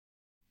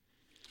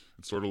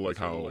It's sort of like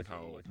how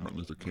Martin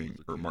Luther King,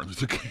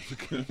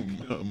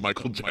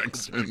 Michael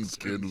Jackson's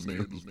kid's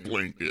name is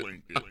Blanket.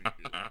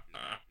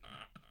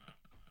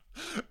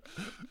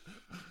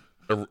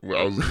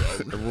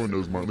 Everyone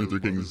knows Martin Luther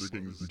King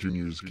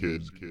Jr.'s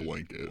kid,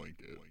 Blanket.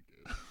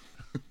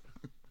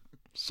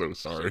 So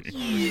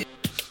sorry.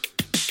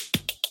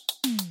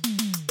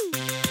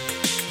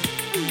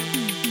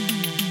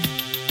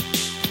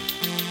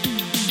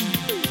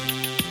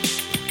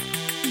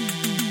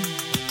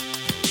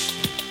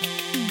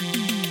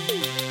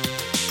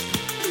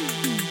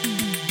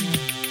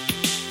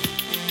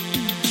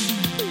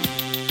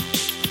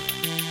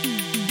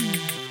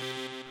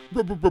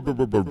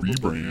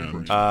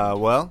 Rebrand.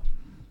 Well,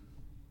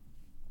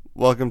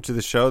 welcome to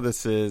the show.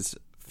 This is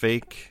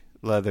Fake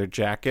Leather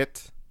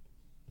Jacket.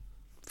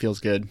 Feels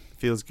good.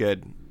 Feels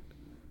good.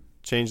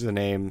 Changed the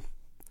name.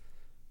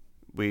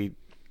 We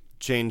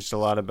changed a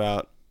lot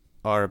about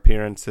our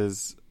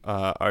appearances,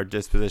 our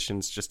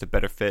dispositions, just to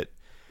better fit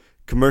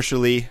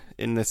commercially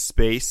in this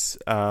space.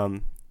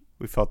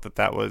 We felt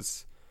that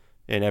was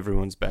in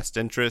everyone's best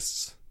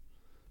interests.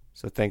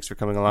 So thanks for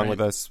coming along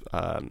with us.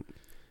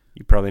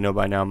 You probably know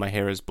by now my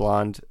hair is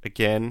blonde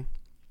again.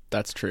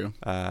 That's true.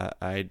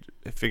 I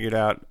figured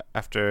out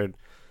after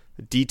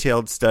a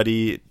detailed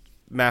study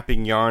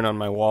mapping yarn on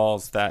my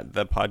walls that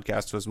the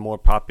podcast was more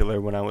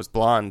popular when I was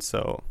blonde.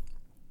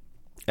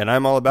 And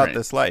I'm all about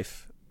this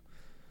life.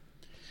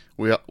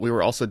 We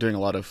were also doing a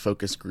lot of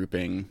focus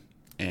grouping,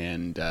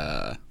 and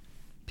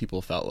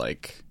people felt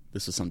like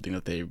this was something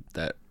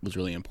that was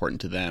really important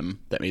to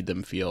them, that made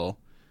them feel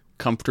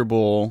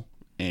comfortable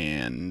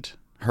and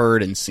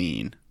heard and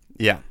seen.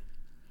 Yeah.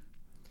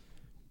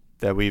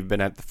 That we've been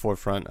at the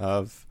forefront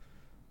of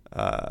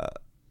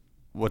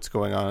what's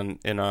going on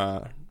in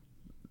the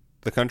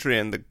country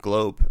and the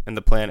globe and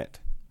the planet.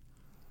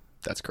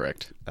 That's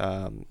correct.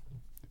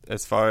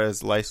 As far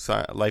as as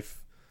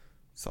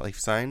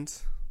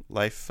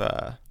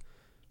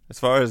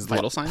far as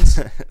vital signs,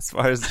 as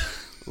far as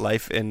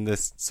life in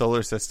this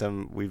solar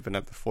system, we've been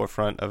at the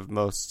forefront of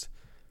most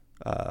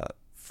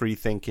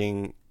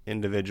free-thinking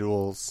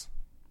individuals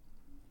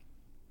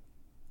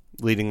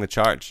leading the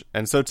charge.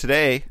 And so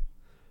today,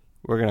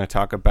 we're going to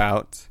talk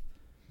about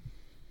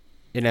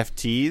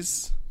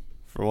NFTs,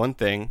 for one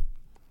thing,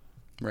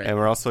 and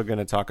we're also going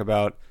to talk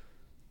about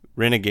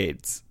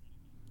Renegades,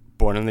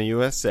 born in the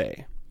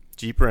USA.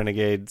 Jeep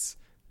Renegades,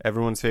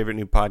 everyone's favorite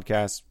new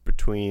podcast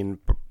between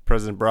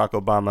President Barack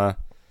Obama,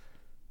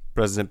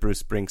 President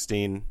Bruce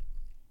Springsteen.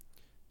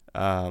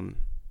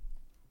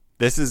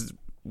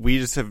 We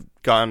just have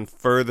gone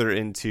further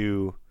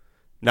into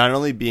not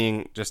only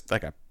being just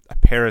like a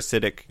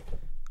parasitic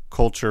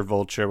culture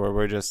vulture where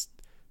we're just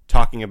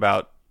talking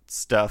about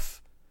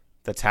stuff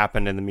that's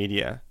happened in the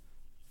media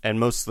and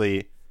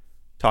mostly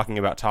talking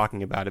about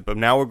it, but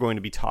now we're going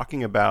to be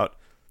talking about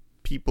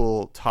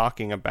people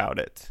talking about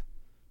it.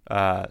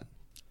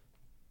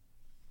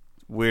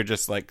 We're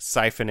just like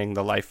siphoning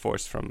the life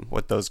force from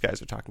what those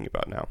guys are talking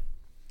about now,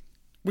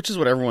 which is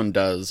what everyone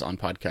does on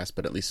podcasts,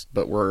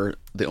 but we're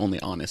the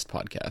only honest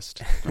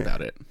podcast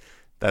about it.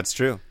 That's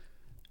true.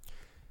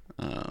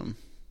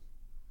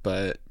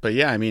 But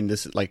yeah, I mean,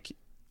 this is like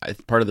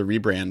part of the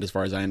rebrand, as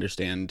far as I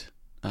understand,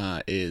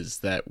 is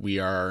that we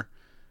are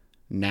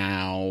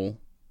now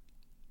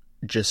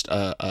just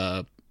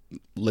a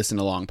listen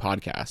along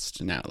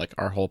podcast. Now, like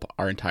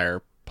our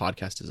entire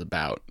podcast is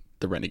about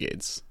the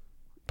Renegades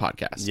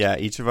podcast. Yeah,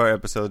 each of our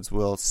episodes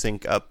will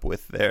sync up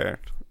with their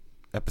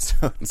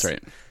episodes. That's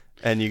right.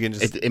 And you can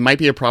just it might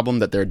be a problem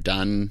that they're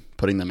done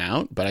putting them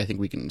out, but I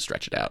think we can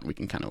stretch it out. We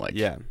can kind of like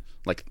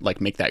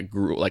make that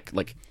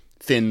like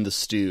thin the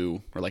stew,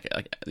 or like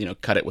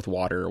cut it with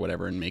water or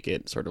whatever and make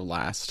it sort of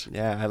last.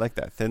 Yeah, I like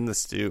that. Thin the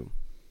stew.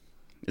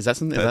 Is that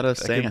something? Is that a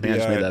saying? I think I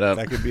just made that up.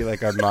 That could be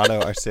like our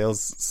motto, our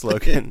sales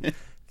slogan.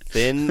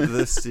 Thin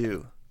the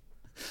stew.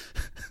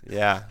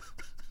 Yeah.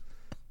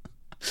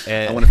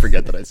 And I want to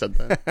forget that I said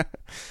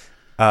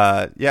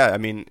that. Yeah, I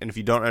mean, and if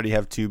you don't already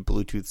have two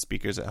Bluetooth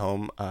speakers at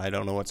home, I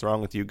don't know what's wrong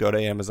with you. Go to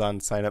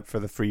Amazon, sign up for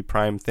the free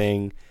Prime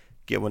thing,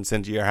 get one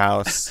sent to your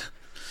house.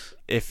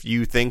 If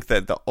you think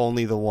that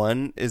only the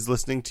one is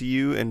listening to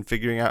you and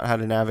figuring out how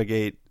to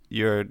navigate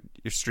your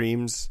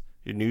streams,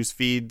 your news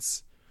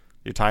feeds,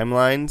 your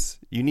timelines,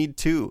 you need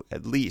two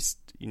at least.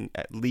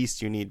 At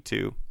least you need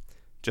two,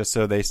 just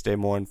so they stay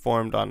more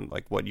informed on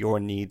like what your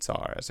needs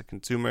are as a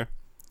consumer.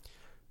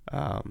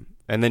 And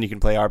then you can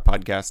play our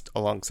podcast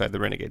alongside the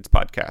Renegades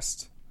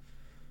podcast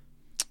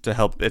to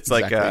help. It's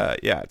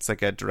exactly. It's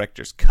like a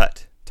director's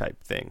cut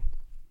type thing.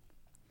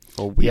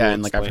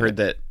 And like I've heard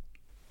that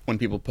when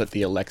people put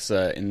the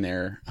Alexa in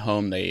their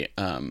home, they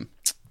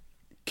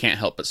can't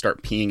help but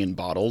start peeing in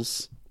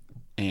bottles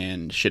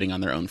and shitting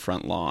on their own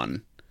front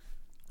lawn,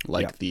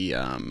 like the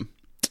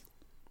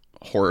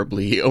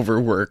horribly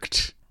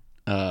overworked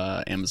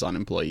Amazon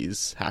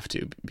employees have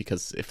to,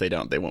 because if they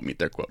don't, they won't meet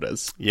their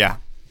quotas. Yeah.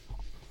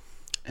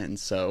 And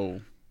so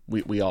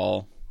we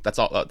all, that's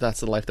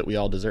the life that we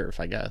all deserve,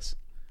 I guess.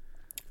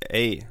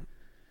 Hey,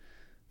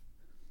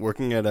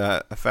 working at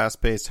a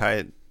fast-paced,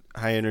 high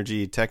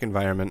energy tech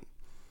environment,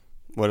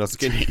 What else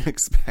can you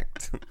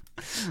expect?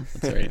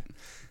 That's right.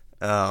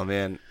 Oh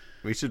man,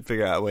 we should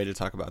figure out a way to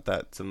talk about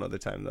that some other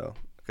time though,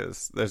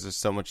 because there's just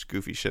so much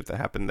goofy shit that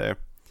happened there.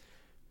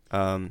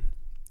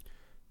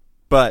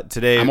 But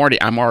today I'm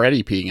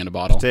already peeing in a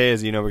bottle. Today,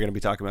 as you know, we're going to be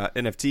talking about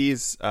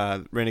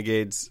NFTs,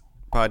 Renegades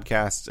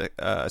podcast,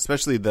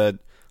 especially the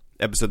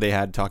episode they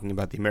had talking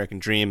about the American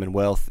dream and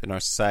wealth in our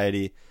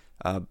society.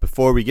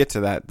 Before we get to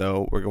that,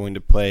 though, we're going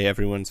to play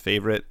everyone's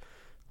favorite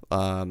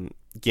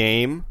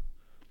game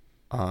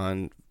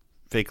on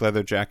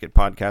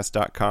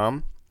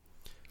fakeleatherjacketpodcast.com.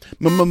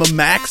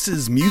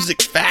 Max's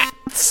music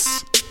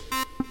facts.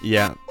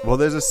 Yeah, well,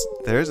 there's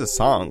a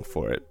song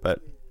for it,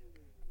 but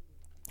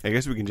I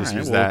guess we can just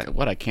use that.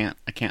 What I can't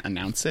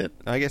announce it.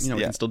 I guess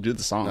we can still do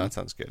the song. No, that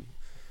sounds good.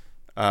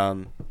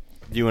 Do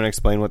you want to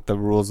explain what the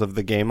rules of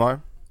the game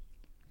are?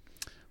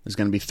 There's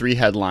going to be 3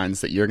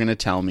 headlines that you're going to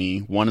tell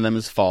me. One of them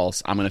is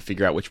false. I'm going to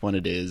figure out which one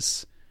it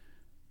is.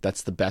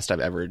 That's the best I've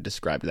ever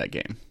described that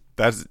game.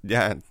 That's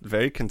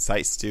very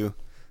concise too.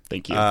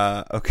 Thank you.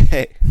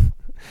 Okay.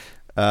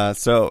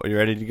 So are you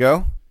ready to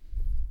go?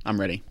 I'm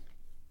ready.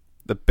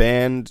 The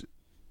band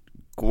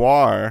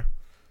Gwar.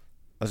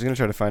 I was going to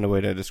try to find a way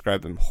to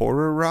describe them.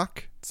 Horror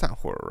rock? It's not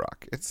horror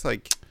rock. It's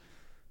like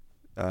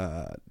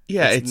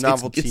it's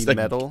novelty like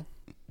metal.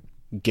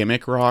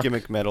 Gimmick rock.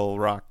 Gimmick metal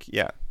rock.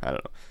 Yeah, I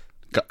don't know.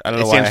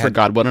 It stands for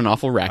God, What an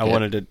Awful Racket. I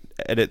wanted to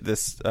edit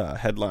this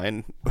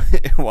headline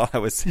while I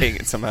was saying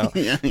it somehow.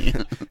 yeah.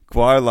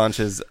 Gwar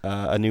launches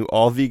a new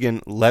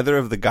all-vegan Leather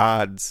of the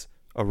Gods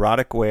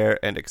erotic wear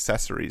and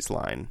accessories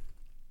line.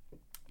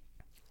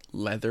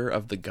 Leather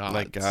of the Gods.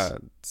 Like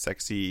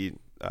sexy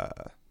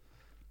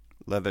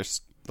leather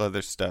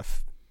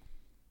stuff.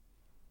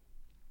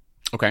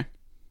 Okay.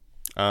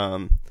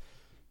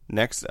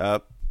 Next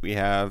up, we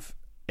have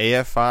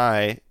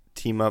AFI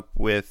team up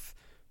with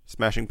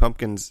Smashing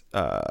Pumpkins'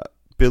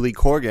 Billy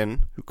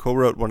Corgan, who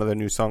co-wrote one of their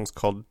new songs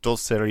called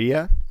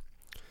Dulceria,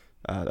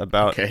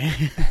 about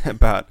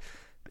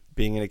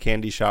being in a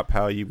candy shop,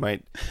 how you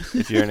might,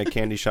 if you're in a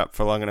candy shop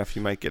for long enough,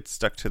 you might get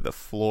stuck to the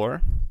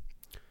floor.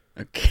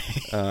 Okay.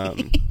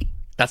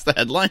 That's the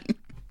headline?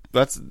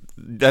 That's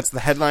the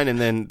headline, and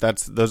then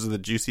those are the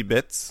juicy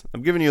bits.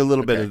 I'm giving you a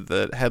little bit of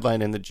the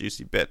headline and the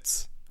juicy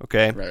bits,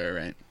 okay?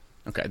 Right.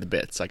 Okay, the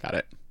bits, I got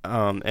it.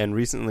 And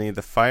recently,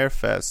 the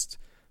Firefest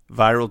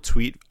viral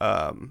tweet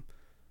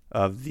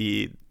of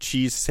the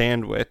cheese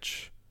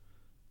sandwich,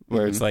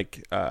 where it's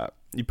like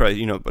you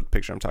probably know what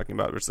picture I'm talking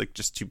about, where it's like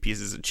just 2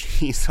 pieces of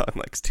cheese on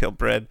like stale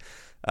bread.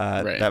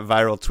 Right. That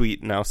viral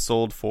tweet now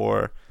sold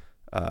for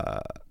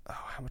how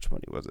much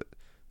money was it?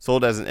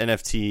 Sold as an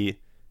NFT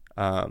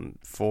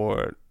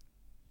for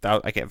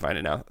I can't find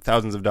it now,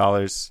 thousands of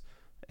dollars,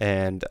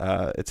 and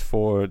it's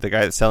for the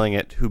guy that's selling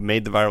it who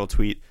made the viral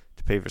tweet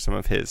to pay for some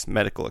of his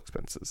medical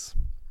expenses.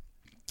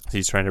 So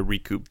he's trying to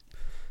recoup.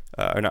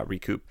 Or not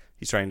recoup.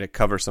 He's trying to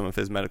cover some of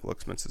his medical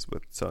expenses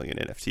with selling an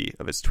NFT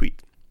of his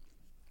tweet.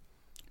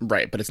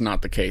 Right, but it's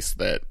not the case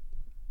that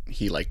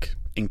he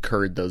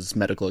incurred those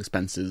medical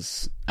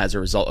expenses as a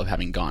result of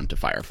having gone to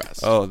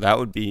Firefest. Oh, that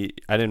would be.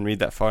 I didn't read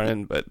that far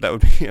in, but that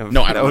would be.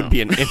 That would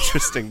be an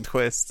interesting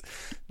twist.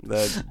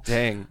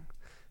 Dang,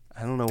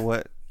 I don't know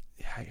what.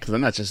 Because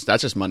then that's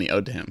just money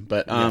owed to him.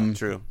 But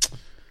true.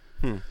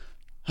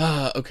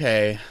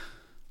 Okay.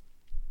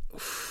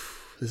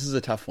 This is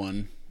a tough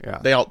one. Yeah,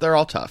 they're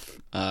all tough.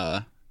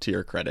 To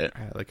your credit,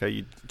 I like how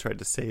you tried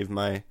to save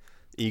my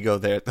ego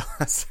there at the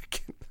last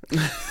second.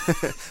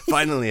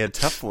 Finally, a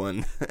tough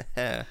one.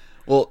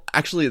 Well,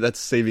 actually, that's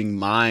saving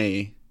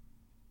my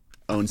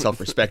own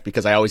self-respect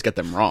because I always get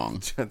them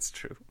wrong. That's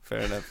true. Fair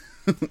enough.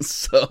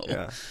 So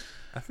yeah,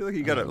 I feel like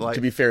you got it.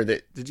 To be fair,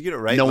 did you get it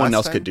right? No one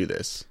else time? could do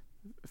this.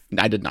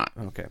 I did not.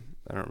 Okay,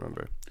 I don't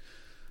remember.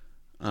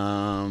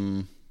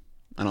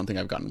 I don't think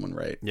I've gotten one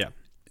right. Yeah,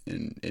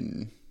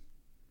 in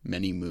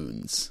many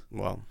moons.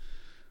 Well,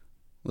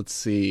 let's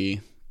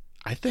see.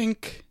 I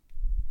think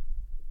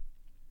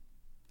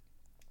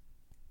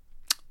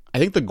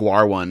the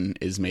Gwar one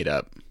is made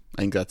up.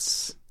 I think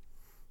that's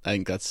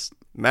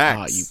Max.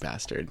 Ah, you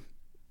bastard!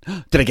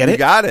 Did I get it? You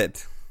got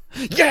it.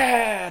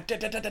 Yeah.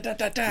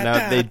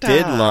 Now they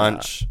did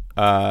launch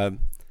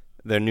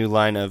their new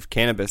line of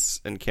cannabis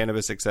and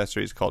cannabis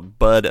accessories called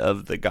Bud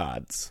of the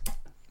Gods.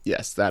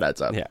 Yes, that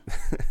adds up. Yeah.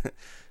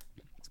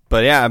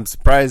 But yeah, I'm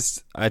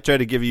surprised. I tried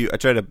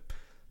to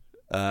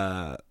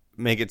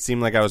make it seem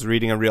like I was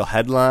reading a real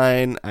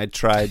headline. I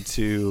tried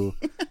to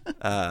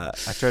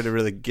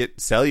really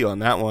sell you on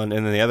that one,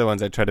 and then the other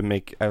ones I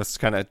was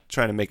kind of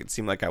trying to make it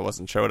seem like I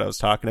wasn't sure what I was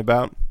talking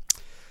about.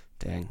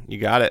 Dang, you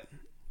got it.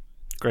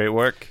 Great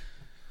work.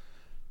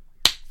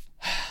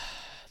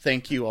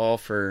 Thank you all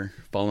for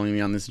following me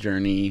on this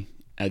journey.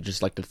 I'd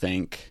just like to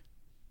thank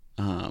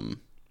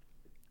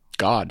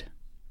God,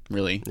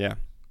 really. Yeah.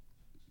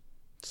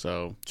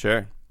 So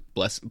sure.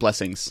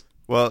 Blessings.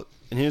 Well,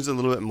 and here's a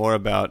little bit more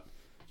about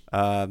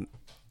so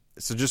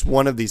just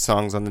one of these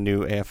songs on the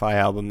new AFI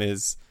album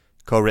is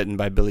co-written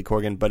by Billy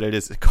Corgan, but it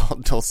is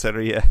called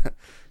Dulceria.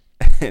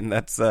 And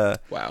that's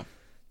wow.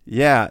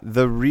 Yeah,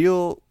 the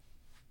real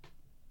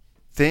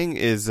thing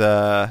is,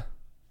 what's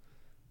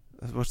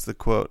the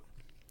quote?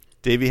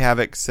 Davey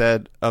Havok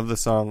said of the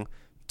song,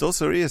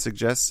 Dulceria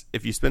suggests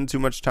if you spend too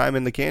much time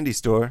in the candy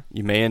store,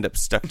 you may end up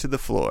stuck to the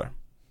floor.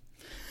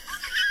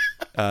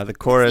 The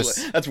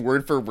chorus... That's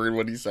word for word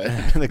what he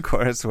said. The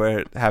chorus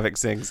where Havok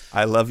sings,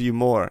 I love you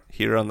more,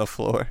 here on the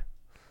floor.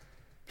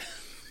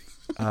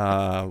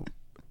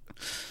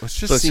 Which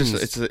just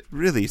seems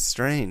really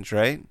strange,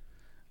 right?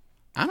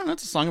 I don't know.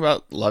 It's a song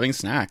about loving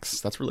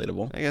snacks. That's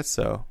relatable. I guess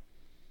so.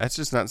 That's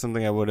just not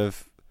something I would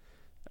have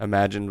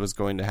imagined was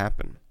going to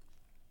happen.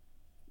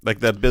 Like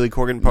the Billy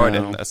Corgan part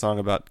in a song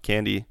about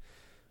candy,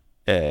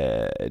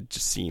 it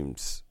just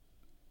seems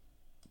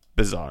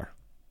bizarre.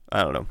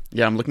 I don't know.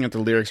 Yeah, I'm looking at the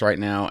lyrics right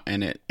now,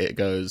 and it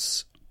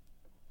goes,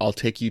 I'll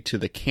take you to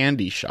the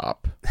candy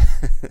shop.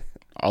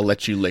 I'll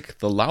let you lick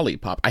the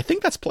lollipop. I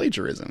think that's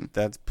plagiarism.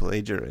 That's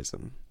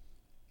plagiarism.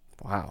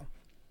 Wow.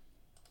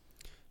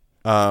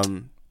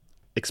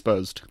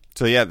 Exposed.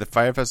 So yeah, the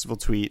Fyre Festival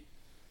tweet,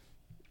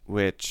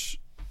 which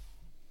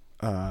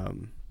has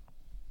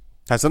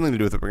something to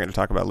do with what we're going to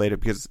talk about later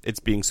because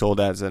it's being sold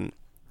as an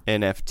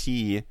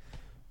NFT.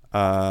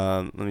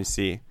 Let me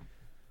see.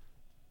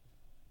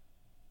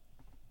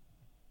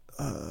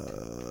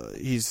 Are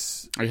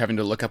you having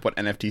to look up what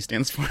NFT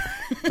stands for?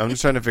 I'm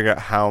just trying to figure out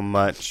how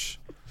much.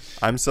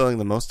 I'm selling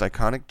the most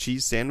iconic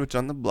cheese sandwich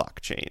on the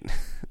blockchain.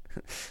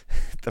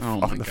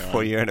 On the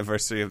 4-year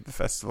anniversary of the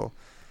festival.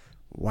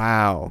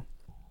 Wow.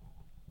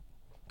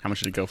 How much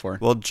did it go for?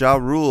 Well, Ja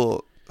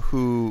Rule,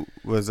 who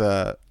was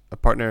a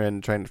partner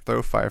in trying to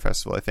throw Fyre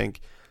Festival, I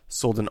think,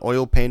 sold an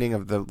oil painting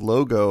of the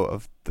logo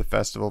of the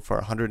festival for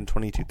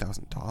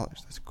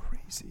 $122,000. That's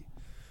crazy.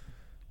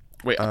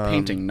 Wait, a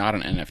painting, not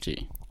an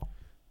NFT.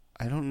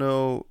 I don't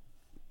know.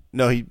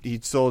 No, he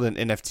sold an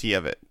NFT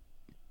of it.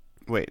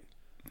 Wait.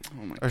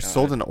 Oh my or God.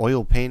 Sold an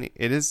oil painting.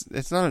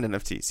 It's not an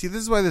NFT. See,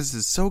 this is why this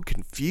is so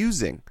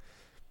confusing.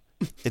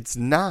 It's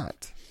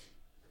not.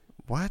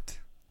 What?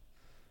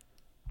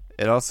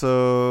 It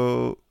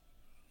also...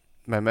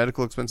 My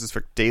medical expenses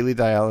for daily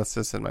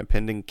dialysis and my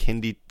pending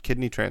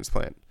kidney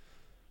transplant.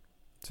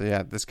 So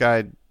yeah, this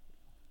guy...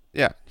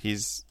 Yeah,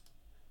 he's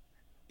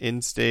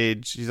in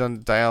stage. He's on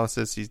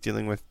dialysis. He's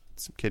dealing with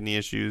some kidney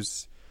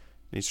issues.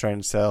 He's trying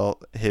to sell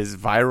his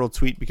viral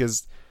tweet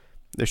because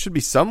there should be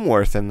some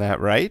worth in that,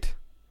 right?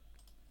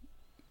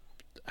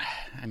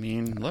 I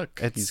mean,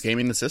 look, he's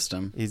gaming the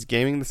system. He's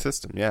gaming the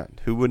system, yeah.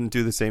 Who wouldn't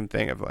do the same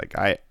thing of like,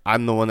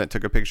 I'm the one that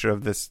took a picture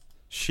of this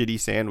shitty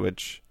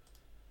sandwich.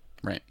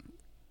 Right.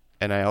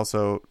 And I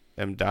also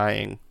am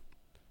dying.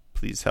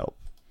 Please help.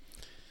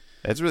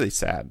 It's really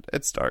sad.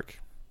 It's dark.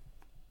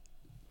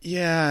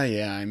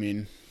 Yeah. I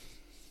mean,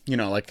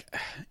 like,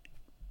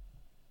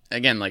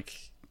 again,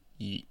 like,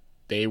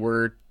 they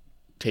were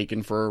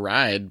taken for a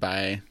ride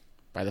by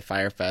the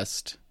Fyre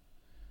Fest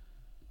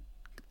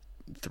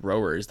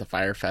throwers, the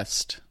Fyre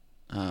Fest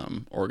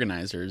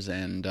organizers,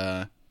 and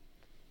I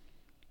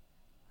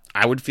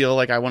would feel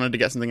like I wanted to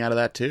get something out of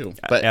that too.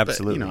 But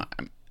absolutely,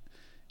 but,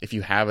 if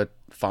you have a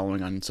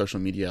following on social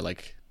media,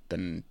 like,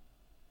 then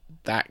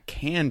that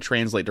can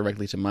translate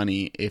directly to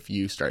money if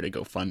you start a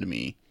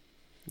GoFundMe.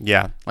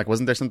 Yeah, like,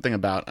 wasn't there something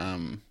about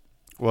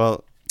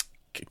well,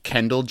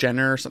 Kendall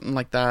Jenner or something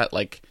like that,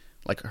 like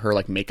her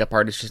like makeup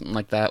artist or something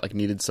like that, like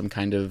needed some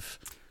kind of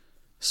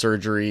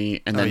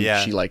surgery, and then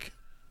she like.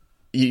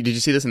 Did you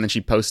see this? And then she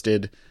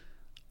posted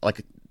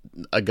like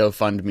a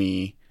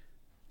GoFundMe,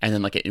 and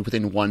then like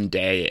within one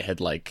day it had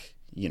like,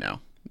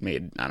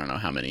 made I don't know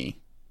how many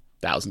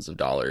thousands of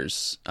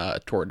dollars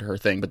toward her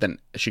thing. But then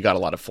she got a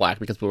lot of flack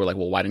because people were like,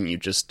 well, why didn't you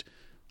just,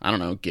 I don't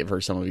know, give her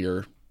some of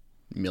your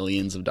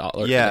millions of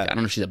dollars? Yeah. Like, I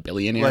don't know if she's a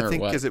billionaire well, I think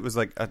or what. because it was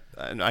like,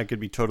 and I could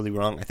be totally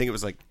wrong. I think it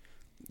was like,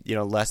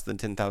 less than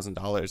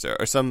 $10,000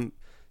 or some,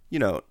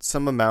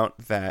 some amount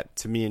that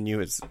to me and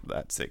you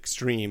that's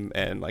extreme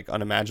and like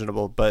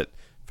unimaginable. But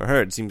for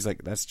her, it seems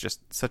like that's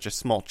just such a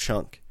small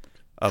chunk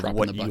of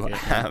what you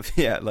have.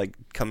 Yeah, like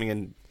coming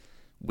in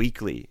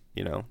weekly,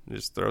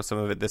 just throw some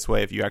of it this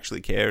way if you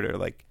actually cared, or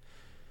like,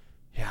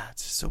 yeah,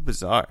 it's just so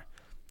bizarre.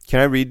 Can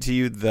I read to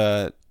you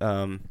the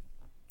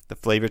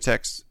flavor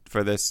text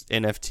for this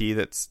NFT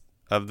that's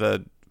of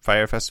the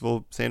Fyre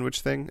Festival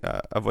sandwich thing,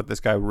 of what this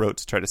guy wrote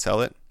to try to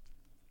sell it?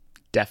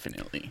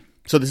 Definitely.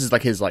 So this is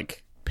like his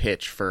like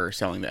pitch for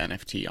selling the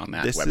NFT on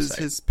that website. This is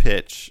his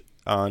pitch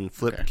on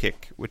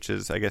Flipkick, which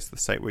is, I guess, the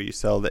site where you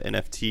sell the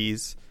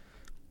NFTs.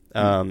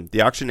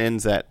 The auction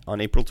ends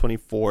on April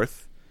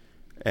 24th,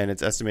 and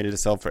it's estimated to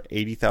sell for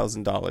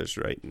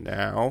 $80,000 right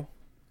now.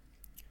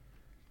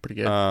 Pretty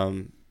good.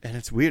 And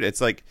it's weird.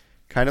 It's like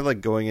kind of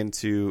like going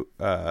into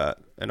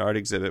an art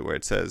exhibit where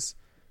it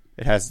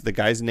has the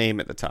guy's name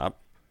at the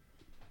top,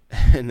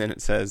 and then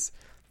it says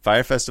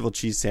Fyre Festival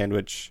cheese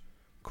sandwich :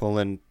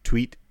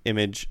 tweet,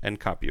 image, and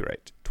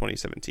copyright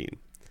 2017.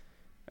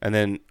 And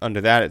then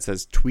under that it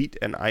says tweet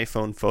an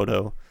iPhone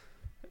photo,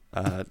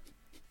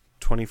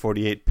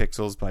 2048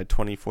 pixels by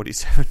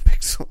 2047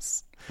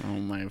 pixels. Oh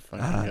my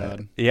fucking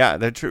God. Yeah,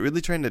 they're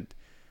really trying to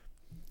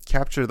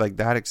capture like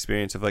that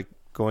experience of like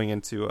going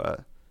into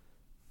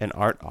an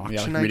art auction.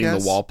 Yeah, like reading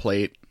the wall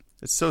plate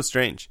It's so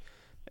strange.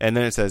 And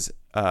then it says,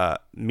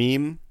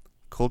 meme,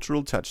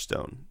 cultural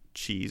touchstone,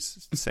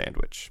 cheese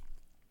sandwich.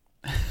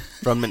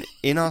 From an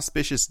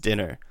inauspicious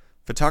dinner,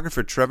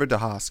 photographer Trevor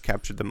DeHaas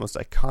captured the most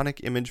iconic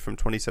image from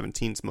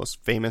 2017's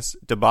most famous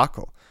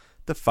debacle,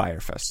 the Fire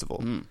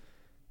Festival.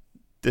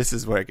 This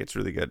is where it gets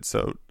really good.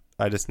 So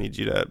I just need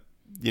you to,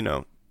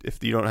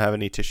 if you don't have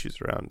any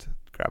tissues around,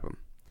 grab them.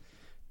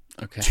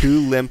 Okay.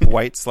 2 limp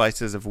white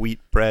slices of wheat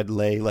bread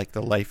lay like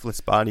the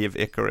lifeless body of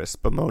Icarus,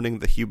 bemoaning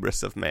the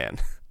hubris of man.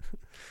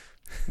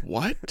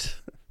 What?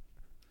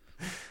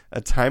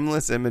 A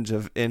timeless image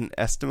of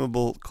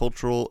inestimable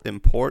cultural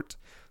import,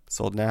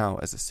 sold now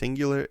as a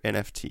singular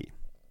NFT.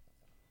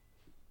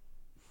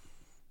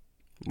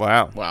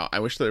 Wow. I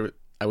wish there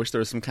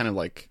was some kind of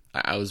like,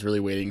 I was really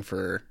waiting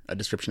for a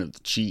description of the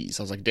cheese.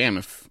 I was like, damn,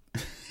 if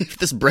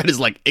this bread is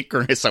like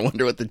Icarus, I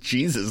wonder what the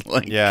cheese is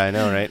like. Yeah, I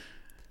know, right?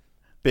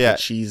 But yeah, the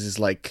cheese is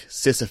like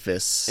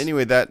Sisyphus.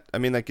 Anyway, that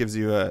gives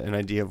you an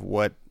idea of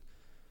what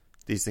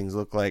these things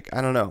look like.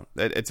 I don't know.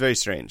 It's very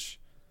strange.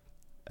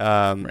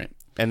 Right.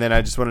 And then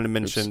I just wanted to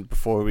mention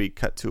before we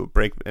cut to a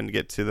break and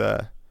get to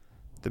the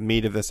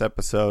meat of this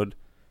episode,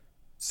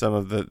 some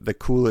of the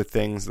cooler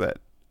things that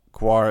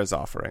Quar is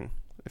offering,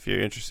 if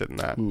you're interested in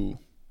that. Ooh.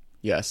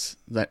 Yes.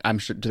 That I'm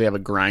sure. Do they have a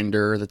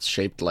grinder that's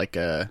shaped like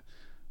a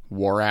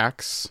war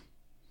axe?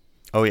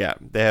 Oh yeah,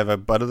 they have a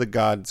Butt of the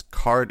Gods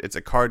card. It's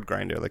a card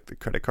grinder, like the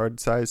credit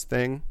card size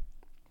thing.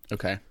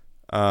 Okay.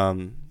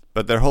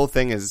 But their whole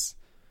thing is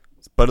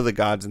it's Butt of the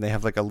Gods, and they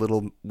have like a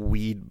little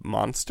weed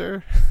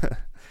monster.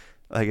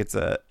 Like it's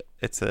a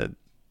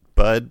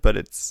bud, but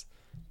it's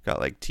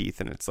got like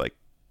teeth, and it's like,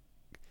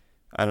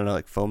 I don't know,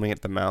 like foaming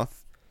at the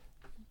mouth.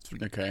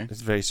 Okay. It's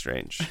very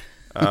strange.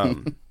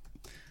 I'm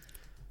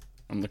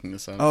looking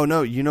this up. Oh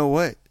no, you know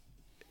what?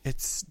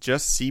 It's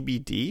just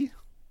CBD.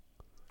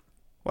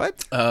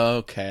 What?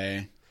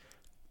 Okay.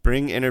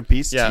 Bring inner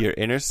peace to your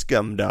inner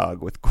scum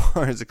dog with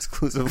Quar's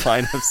exclusive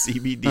line of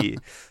CBD,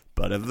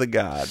 Butt of the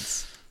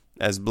Gods.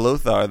 As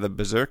Blothar the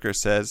Berserker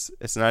says,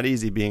 it's not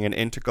easy being an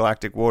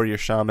intergalactic warrior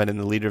shaman and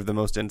the leader of the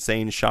most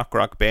insane shock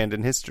rock band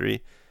in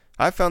history.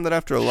 I found that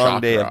after a long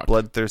day of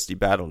bloodthirsty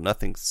battle,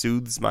 nothing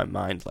soothes my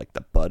mind like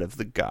the Butt of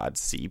the Gods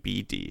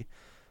CBD.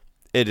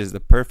 It is the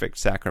perfect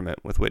sacrament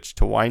with which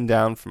to wind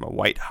down from a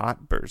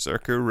white-hot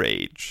berserker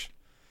rage.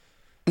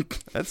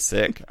 That's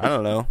sick. I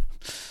don't know.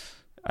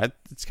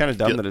 It's kind of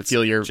dumb that it's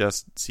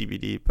just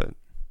CBD, but...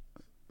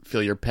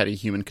 Feel your petty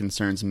human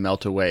concerns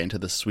melt away into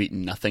the sweet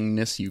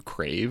nothingness you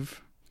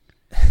crave.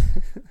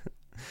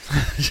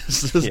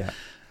 Yeah.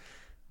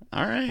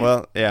 All right.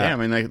 Well, yeah. Yeah, I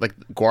mean, like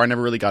Gwar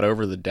never really got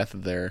over the death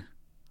of their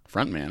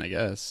frontman, I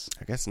guess.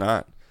 I guess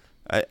not.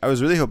 I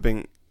was really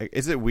hoping...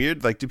 Is it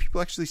weird? Like, do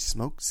people actually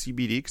smoke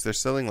CBD? Because they're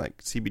selling,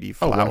 like, CBD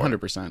flower. Oh,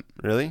 100%.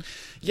 Really?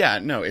 Yeah,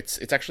 no,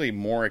 it's actually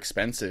more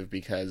expensive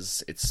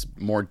because it's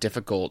more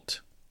difficult.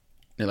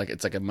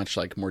 It's like a much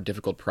like more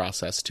difficult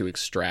process to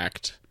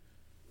extract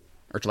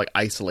or to like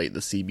isolate the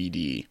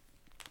CBD.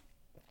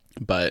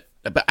 But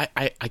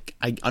I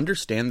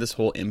understand this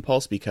whole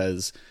impulse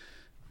because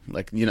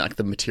like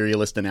the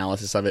materialist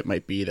analysis of it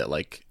might be that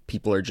like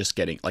people are just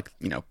getting like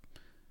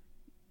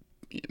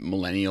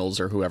millennials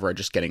or whoever are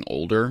just getting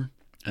older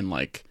and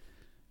like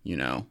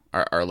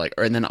are like,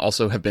 and then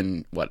also have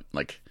been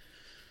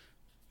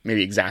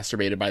maybe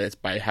exacerbated by this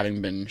by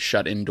having been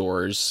shut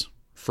indoors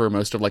for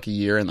most of like a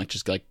year and like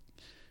just like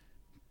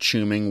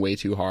chewing way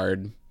too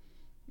hard.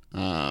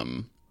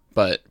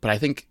 But I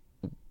think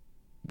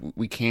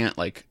we can't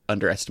like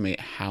underestimate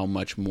how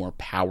much more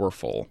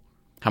powerful,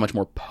 how much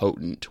more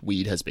potent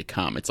weed has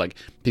become. It's like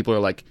people are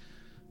like,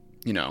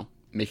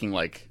 making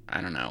like, I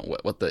don't know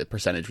what the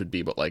percentage would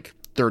be, but like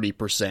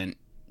 30%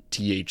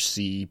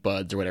 THC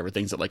buds or whatever,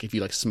 things that like if you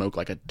like smoke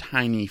like a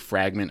tiny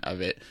fragment of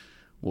it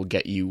will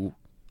get you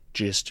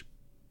just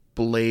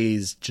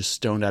just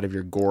stoned out of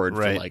your gourd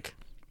for like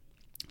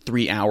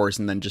 3 hours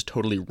and then just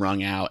totally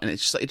wrung out, and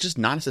it's just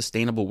not a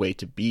sustainable way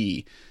to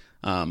be.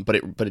 But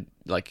it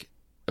like,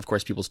 of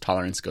course, people's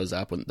tolerance goes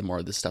up when the more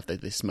of this stuff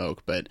that they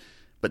smoke. But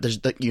there's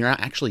you're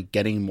not actually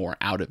getting more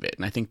out of it,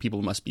 and I think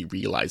people must be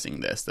realizing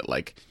this, that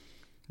like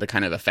the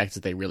kind of effects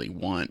that they really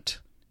want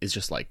is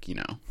just like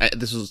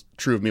this was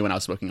true of me when I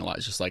was smoking a lot.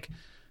 It's just like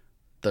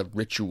the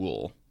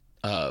ritual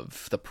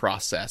of the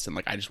process, and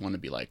like I just want to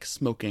be like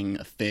smoking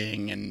a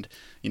thing, and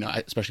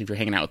especially if you're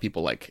hanging out with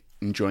people, like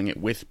enjoying it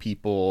with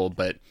people.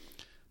 But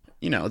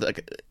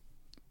like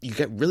you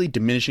get really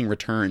diminishing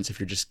returns if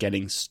you're just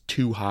getting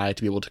too high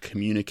to be able to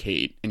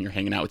communicate, and you're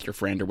hanging out with your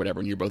friend or whatever,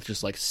 and you're both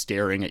just like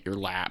staring at your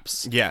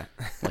laps. Yeah,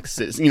 like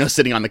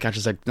sitting on the couch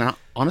is like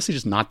honestly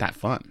just not that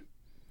fun.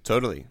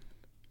 Totally.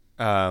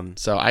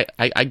 So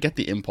I get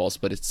the impulse,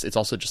 but it's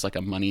also just like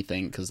a money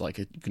thing because like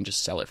you can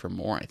just sell it for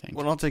more, I think.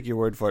 Well, I'll take your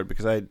word for it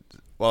because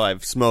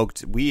I've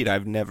smoked weed,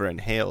 I've never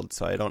inhaled,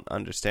 so I don't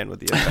understand what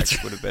the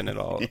effects would have been at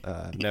all.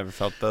 I've never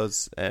felt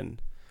those,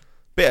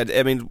 but yeah,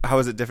 I mean, how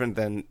is it different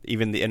than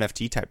even the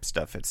NFT type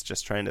stuff? It's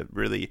just trying to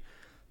really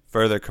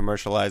further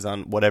commercialize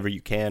on whatever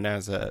you can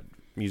as a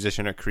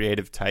musician or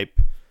creative type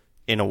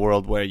in a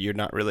world where you're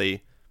not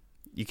really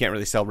you can't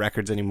really sell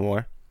records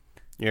anymore.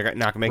 You're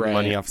not making Right.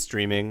 money off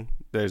streaming.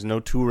 There's no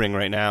touring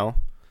right now,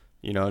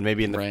 and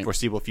maybe in the Right.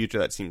 foreseeable future,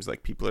 that seems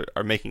like people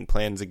are making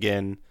plans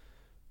again.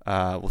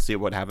 We'll see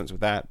what happens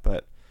with that.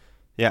 But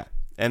yeah,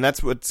 and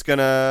that's what's going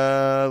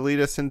to lead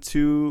us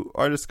into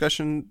our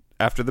discussion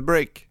after the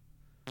break.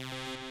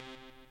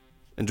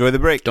 Enjoy the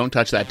break. Don't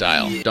touch that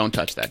dial. Don't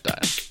touch that dial.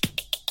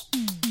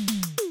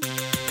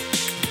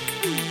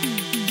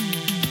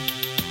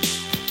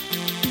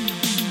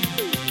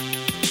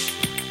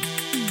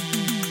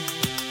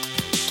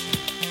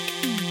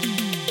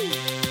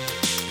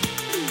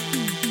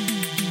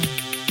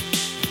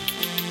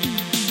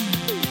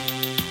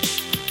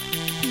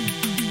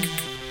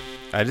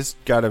 I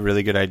just got a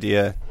really good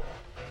idea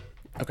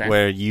Okay.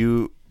 where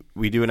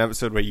we do an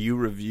episode where you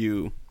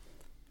review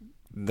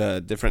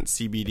the different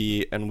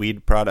CBD and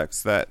weed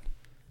products that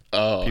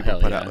Oh, people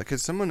hell put yeah. out. Like,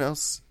 cause someone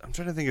else, I'm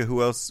trying to think of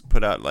who else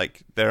put out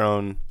like their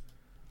own.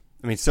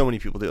 I mean, so many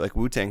people do. Like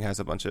Wu-Tang has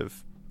a bunch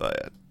of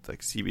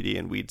like CBD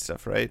and weed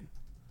stuff, right?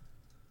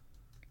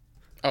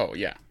 Oh,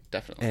 yeah,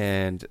 definitely.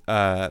 And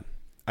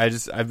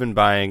I've been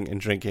buying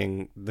and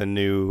drinking the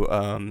new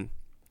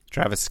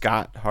Travis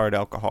Scott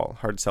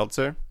hard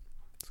seltzer.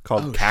 It's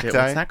called Cacti. Shit,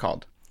 what's that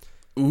called?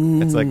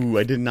 Ooh, It's like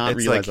I did not it's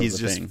realize like that he's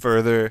was a just thing.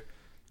 further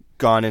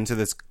gone into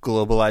this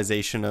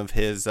globalization of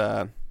his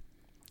of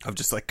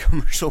just like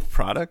commercial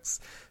products.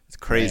 It's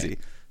crazy.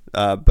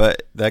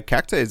 But the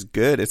Cacti is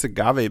good. It's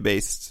agave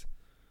based.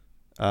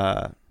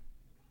 And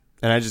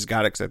I just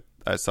got it because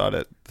I saw it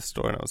at the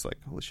store and I was like,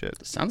 holy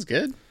shit. Sounds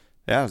good.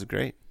 Yeah, it was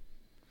great.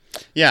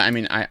 Yeah, I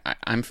mean,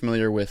 I'm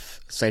familiar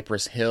with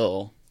Cypress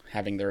Hill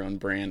having their own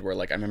brand where,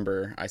 like, I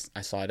remember I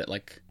saw it at,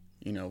 like,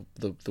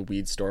 the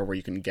weed store where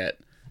you can get,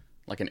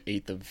 like, an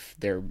eighth of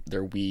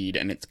their weed,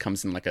 and it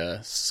comes in, like,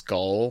 a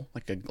skull,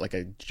 like a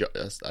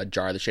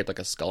jar that's shaped like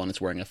a skull, and it's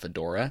wearing a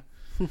fedora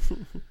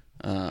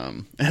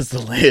as the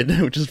lid,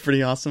 which is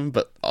pretty awesome.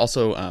 But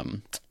also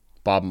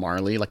Bob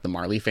Marley, like the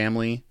Marley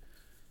family,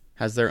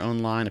 has their own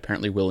line.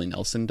 Apparently Willie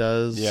Nelson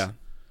does. Yeah.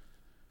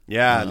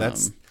 Yeah,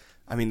 that's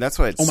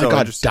why it's Oh my so god,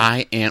 interesting.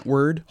 Die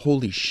Antwoord.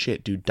 Holy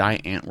shit, dude. Die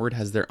Antwoord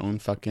has their own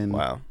fucking...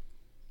 Wow.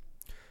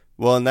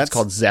 Well, and that's It's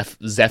called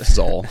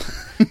Zefzol.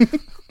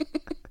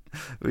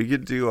 we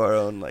could do our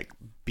own like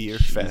beer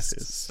fest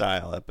Jesus.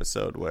 style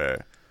episode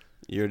where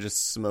you're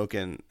just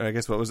smoking. Or I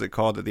guess what was it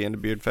called at the end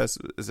of Beard Fest?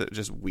 Is it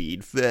just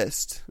Weed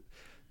Fest?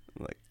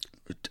 Like,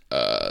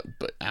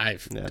 But I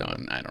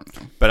don't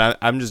know. but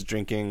I'm just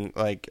drinking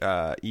like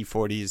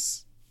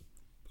E40's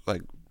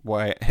like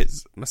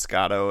his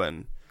Moscato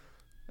and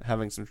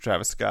having some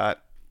Travis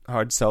Scott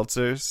hard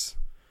seltzers.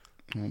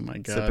 Oh my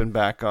god. Sipping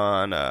back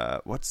on I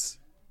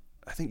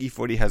think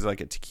E40 has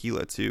like a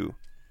tequila too.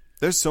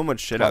 There's so much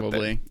shit out there.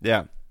 Probably.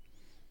 Yeah.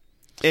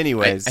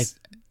 Anyways,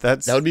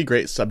 that would be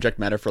great subject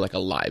matter for like a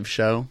live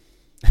show,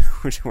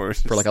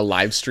 for like a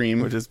live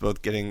stream. we're just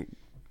both getting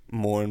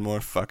more and more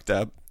fucked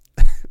up.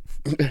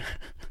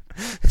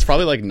 It's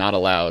probably like not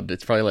allowed.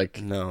 It's probably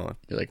like No,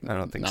 you're like I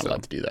don't think not so.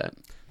 allowed to do that.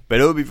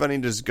 But it would be funny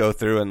to just go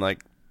through and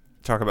like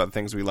talk about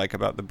things we like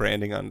about the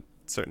branding on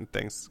certain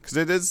things, because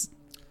it is.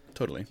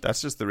 Totally.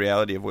 That's just the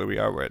reality of where we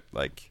are. Where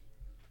like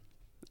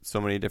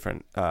so many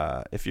different.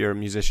 If you're a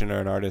musician or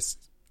an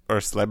artist or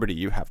a celebrity,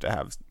 you have to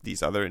have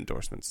these other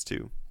endorsements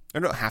too.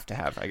 Or don't have to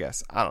have, I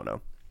guess. I don't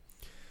know.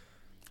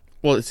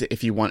 Well,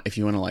 if you want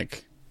to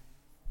like,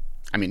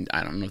 I mean,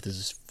 I don't know if this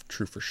is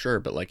true for sure,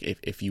 but like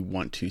if you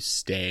want to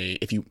stay,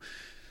 if you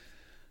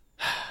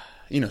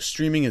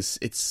streaming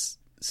it's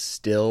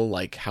still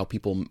like how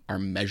people are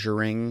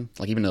measuring,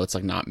 like even though it's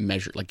like not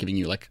measured, like giving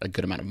you like a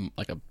good amount of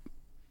like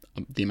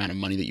the amount of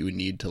money that you would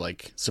need to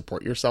like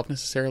support yourself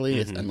necessarily,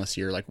 unless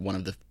you're like one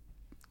of the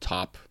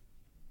top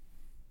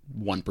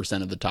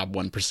 1% of the top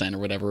 1% or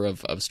whatever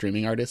of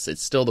streaming artists.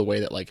 It's still the way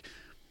that like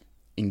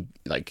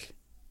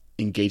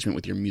engagement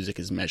with your music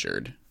is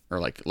measured, or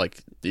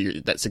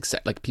that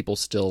success, like people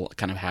still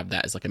kind of have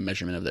that as like a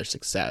measurement of their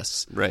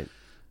success. Right.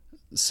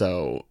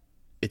 So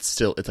it's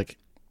like,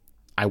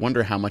 I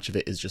wonder how much of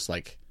it is just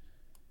like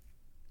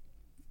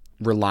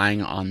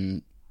relying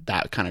on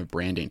that kind of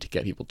branding to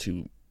get people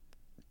to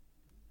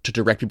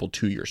direct people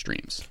to your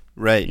streams.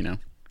 Right.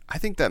 I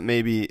think that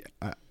maybe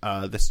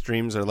the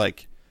streams are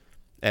like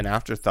an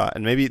afterthought,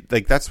 and maybe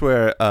like that's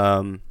where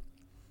that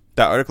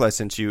article I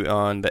sent you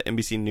on the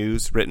NBC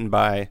News, written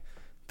by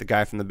the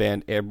guy from the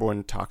band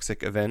Airborne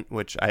Toxic Event,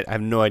 which I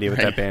have no idea what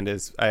that band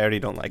is. I already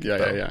don't like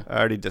it. Yeah. I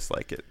already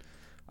dislike it.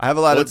 I have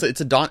a lot of.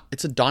 It's a Don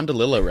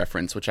DeLillo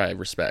reference, which I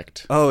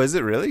respect. Oh, is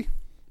it really?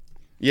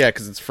 Yeah,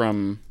 because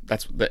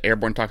that's the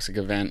Airborne Toxic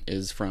Event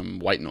is from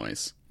White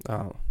Noise.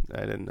 Oh,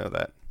 I didn't know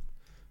that.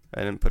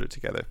 I didn't put it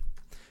together.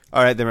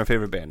 All right, they're my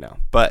favorite band now,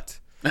 but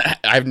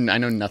I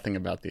know nothing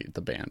about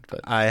the band,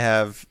 but I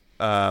have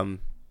some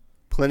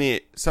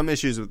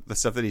issues with the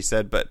stuff that he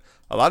said, but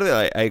a lot of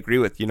it I agree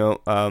with. He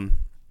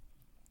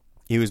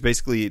was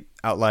basically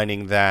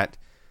outlining that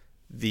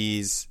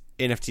these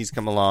NFTs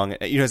come along.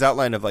 His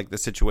outline of like the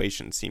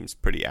situation seems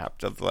pretty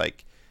apt. Of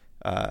like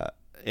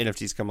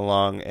NFTs come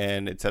along,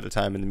 and it's at a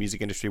time in the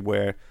music industry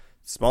where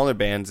smaller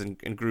bands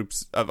and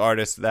groups of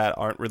artists that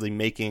aren't really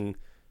making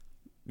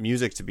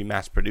music to be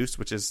mass produced,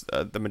 which is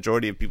the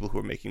majority of people who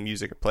are making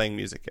music or playing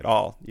music at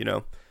all,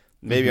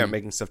 maybe aren't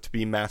making stuff to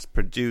be mass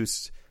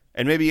produced,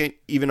 and maybe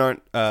even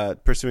aren't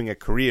pursuing a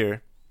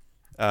career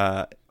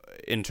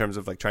in terms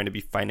of like trying to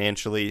be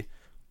financially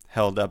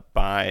held up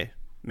by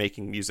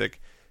making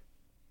music.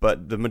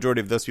 But the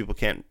majority of those people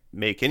can't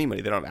make any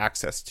money. They don't have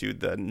access to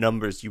the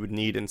numbers you would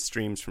need in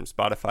streams from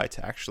Spotify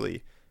to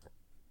actually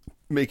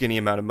make any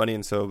amount of money.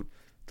 And so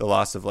the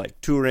loss of like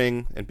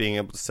touring and being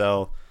able to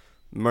sell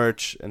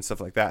merch and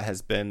stuff like that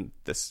has been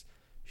this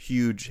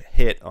huge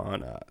hit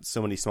on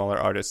so many smaller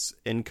artists'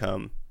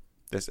 income,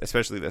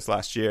 especially this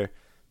last year.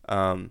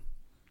 And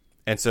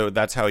so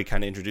that's how he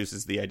kind of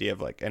introduces the idea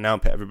of like, and now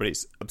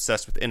everybody's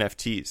obsessed with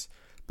NFTs.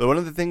 But one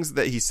of the things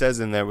that he says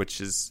in there, which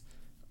there's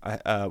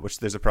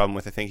a problem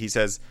with, I think he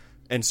says,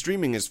 and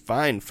streaming is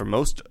fine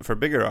for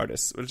bigger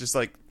artists, which is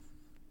like,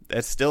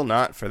 that's still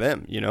not for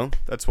them,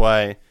 That's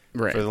why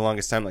for the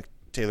longest time, like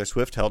Taylor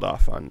Swift held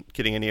off on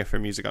getting any of her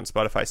music on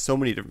Spotify. So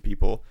many different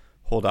people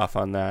hold off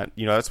on that.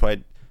 That's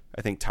why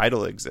I think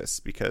Tidal exists,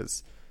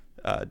 because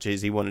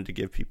Jay-Z wanted to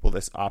give people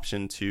this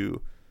option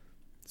to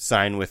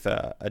sign with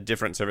a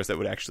different service that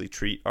would actually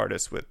treat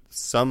artists with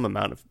some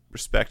amount of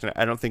respect. And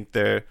I don't think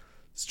their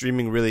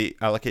streaming really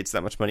allocates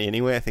that much money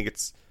anyway. I think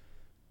it's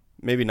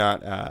maybe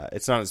not,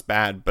 it's not as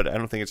bad, but I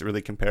don't think it's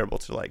really comparable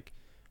to like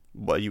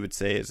what you would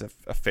say is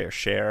a fair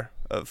share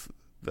of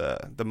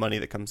the money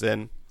that comes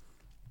in.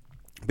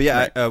 But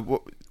yeah, right.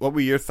 What were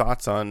your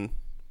thoughts on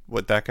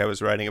what that guy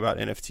was writing about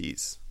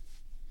NFTs?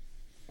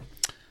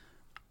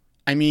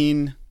 I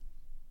mean,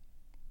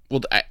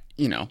 well,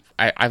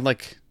 I've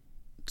like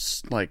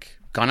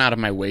gone out of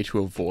my way to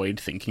avoid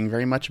thinking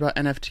very much about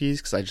NFTs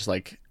because I just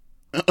like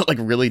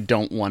really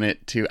don't want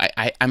it to.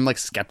 I'm like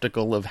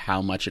skeptical of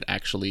how much it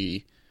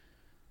actually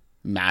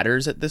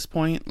matters at this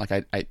point. Like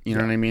I you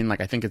know what I mean?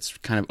 Like I think it's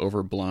kind of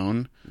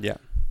overblown. Yeah.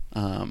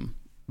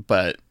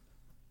 But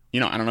I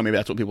don't know, maybe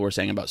that's what people were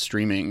saying about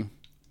streaming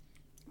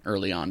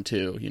early on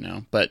too,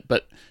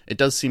 but it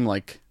does seem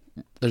like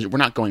we're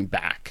not going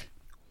back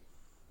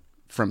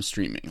from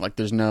streaming. Like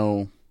there's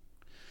no,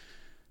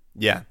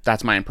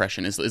 that's my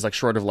impression is like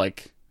short of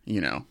like,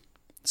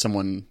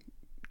 someone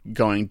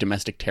going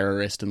domestic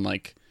terrorist and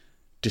like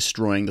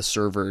destroying the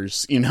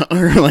servers,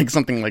 or like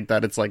something like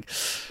that. It's like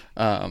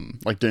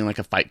doing like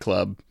a Fight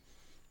Club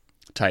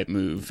type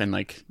move and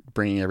like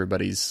bringing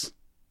everybody's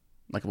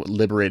like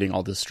liberating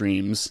all the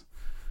streams.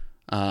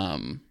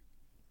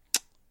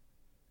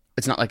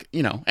 It's not like,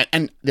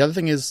 and the other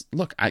thing is,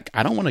 look, I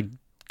don't want to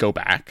go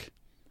back.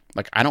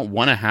 Like, I don't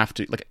want to have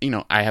to, like,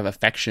 I have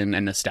affection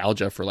and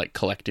nostalgia for like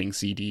collecting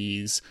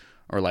CDs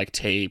or like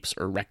tapes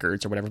or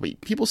records or whatever,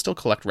 but people still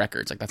collect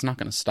records. Like that's not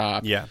going to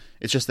stop. Yeah.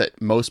 It's just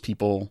that most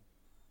people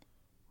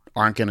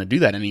aren't going to do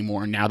that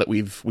anymore now that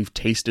we've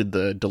tasted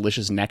the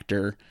delicious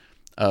nectar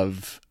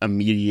of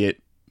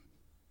immediate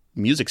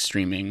music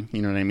streaming.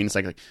 You know what I mean? It's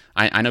like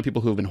I know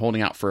people who have been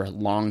holding out for a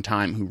long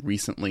time who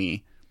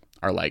recently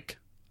are like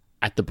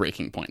at the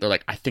breaking point. They're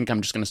like, I think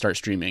I'm just going to start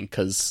streaming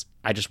because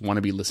I just want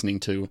to be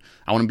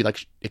I want to be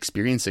like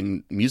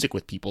experiencing music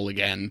with people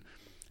again.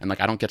 And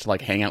like, I don't get to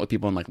like hang out with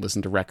people and like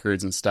listen to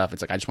records and stuff.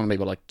 It's like, I just want to be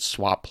able to like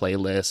swap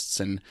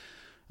playlists and,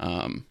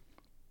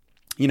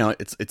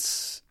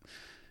 it's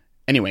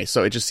anyway.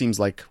 So it just seems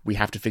like we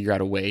have to figure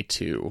out a way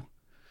to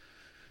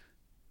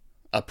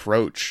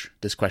approach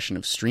this question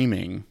of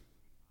streaming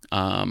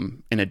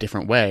in a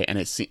different way. And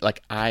it's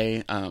like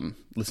I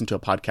listened to a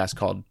podcast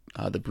called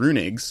The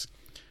Brunigs,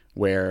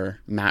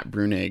 where Matt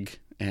Brunig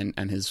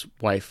and his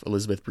wife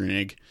Elizabeth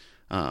Brunig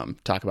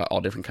talk about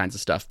all different kinds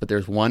of stuff. But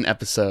there's one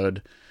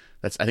episode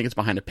I think it's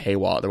behind a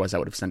paywall, otherwise I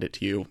would have sent it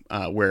to you,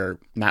 where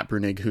Matt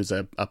Brunig, who's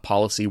a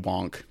policy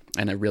wonk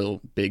and a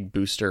real big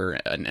booster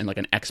and like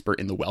an expert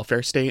in the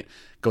welfare state,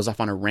 goes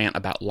off on a rant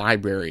about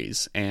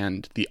libraries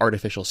and the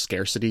artificial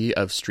scarcity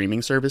of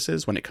streaming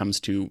services when it comes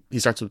to, he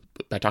starts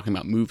by talking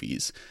about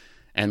movies.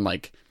 And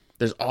like,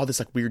 there's all this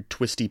like weird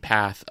twisty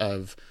path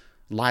of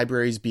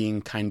libraries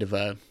being kind of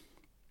a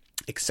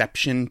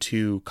exception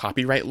to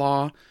copyright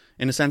law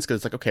in a sense. Cause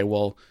it's like, okay,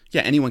 well,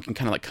 yeah, anyone can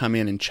kind of like come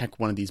in and check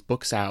one of these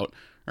books out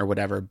or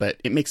whatever,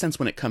 but it makes sense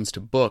when it comes to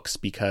books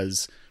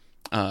because,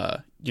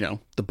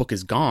 the book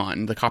is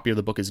gone, the copy of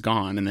the book is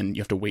gone, and then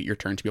you have to wait your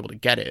turn to be able to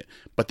get it.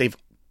 But they've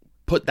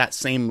put that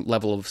same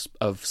level of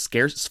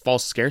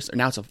false scarcity,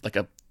 now it's like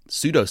a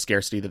pseudo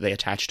scarcity that they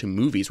attach to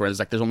movies, whereas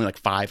like there's only like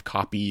 5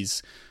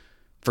 copies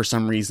for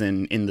some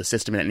reason in the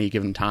system at any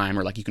given time,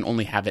 or like you can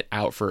only have it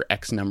out for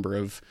X number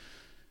of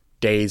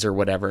days or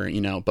whatever,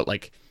 but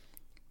like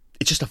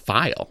it's just a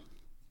file.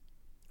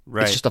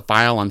 Right. It's just a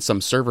file on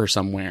some server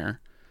somewhere.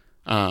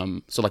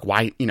 So like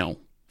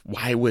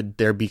why would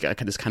there be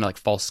this kind of like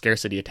false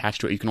scarcity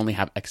attached to it? You can only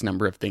have X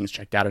number of things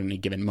checked out at any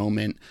given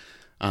moment.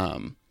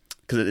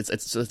 Because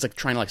it's like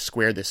trying to like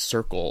square this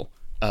circle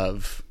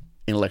of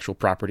intellectual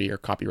property or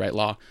copyright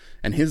law.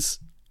 And his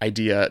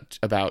idea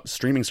about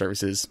streaming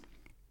services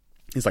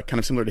is like kind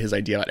of similar to his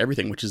idea about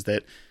everything, which is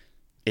that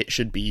it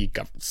should be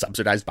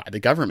subsidized by the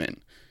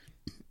government.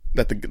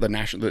 that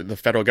the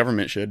federal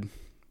government should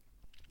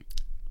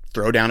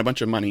throw down a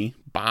bunch of money,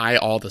 buy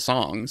all the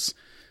songs,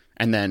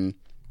 and then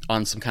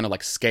on some kind of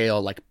like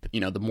scale, like,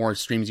 the more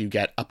streams you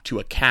get up to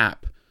a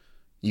cap,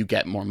 you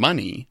get more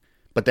money.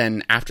 But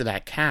then after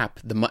that cap,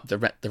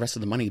 the rest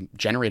of the money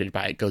generated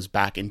by it goes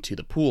back into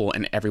the pool,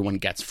 and everyone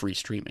gets free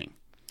streaming.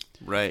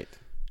 Right.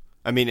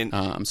 I mean,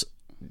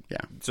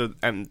 yeah. So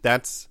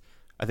that's,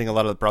 I think, a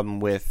lot of the problem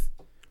with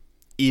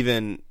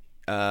even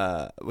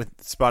with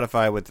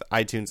Spotify, with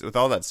iTunes, with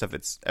all that stuff.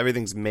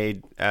 Everything's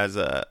made as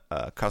a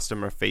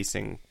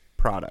customer-facing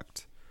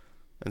product,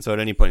 and so at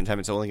any point in time,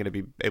 it's only going to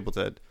be able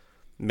to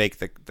make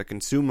the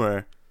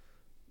consumer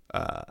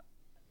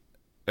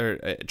or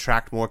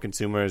attract more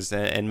consumers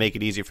and make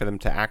it easier for them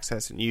to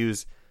access and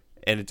use.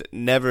 And it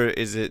never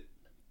is it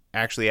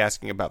actually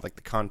asking about like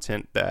the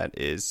content that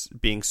is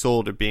being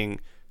sold or being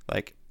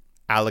like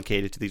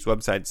allocated to these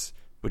websites,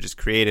 which is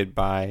created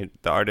by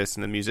the artists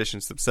and the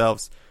musicians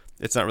themselves.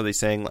 It's not really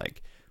saying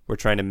like we're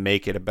trying to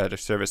make it a better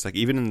service. Like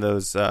even in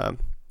those that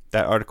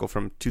article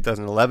from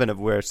 2011 of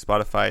where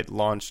Spotify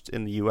launched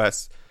in the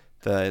US,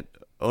 the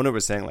owner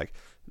was saying like,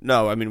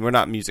 no, I mean, we're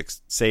not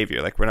music's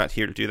savior. Like, we're not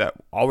here to do that.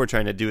 All we're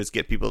trying to do is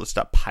get people to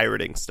stop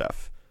pirating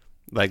stuff.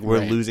 Like,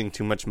 we're losing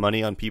too much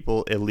money on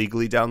people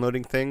illegally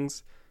downloading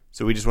things.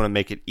 So we just want to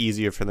make it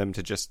easier for them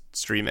to just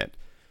stream it.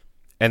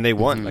 And they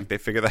won. Like, they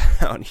figure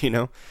that out,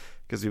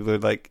 because people are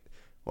like,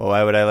 well,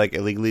 why would I like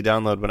illegally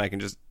download when I can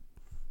just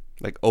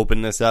like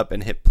open this up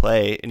and hit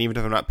play? And even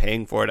if I'm not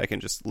paying for it, I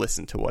can just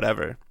listen to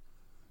whatever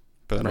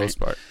for the most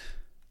part.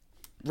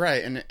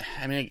 Right. And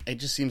I mean, it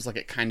just seems like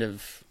it kind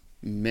of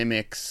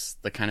mimics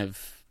the kind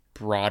of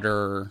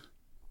broader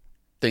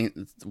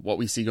thing, what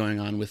we see going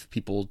on with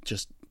people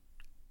just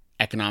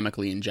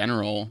economically in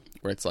general,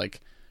 where it's like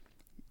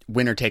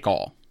winner take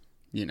all,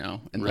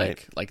 and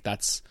like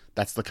that's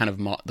the kind of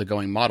the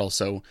going model.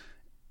 So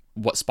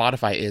what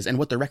Spotify is, and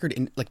what the record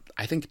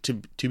I think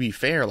to be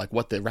fair, like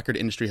what the record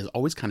industry has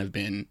always kind of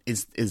been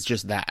is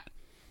just that,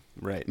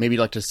 right? Maybe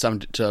like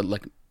to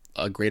like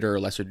a greater or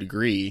lesser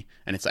degree,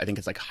 and I think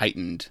it's like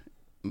heightened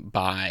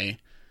by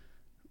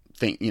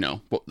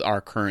our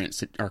current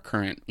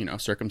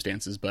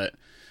circumstances, but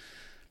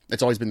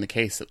it's always been the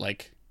case that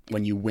like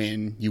when you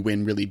win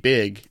really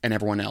big, and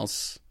everyone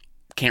else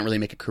can't really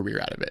make a career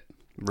out of it,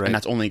 right? And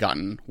that's only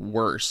gotten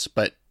worse.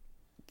 But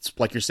it's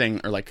like you're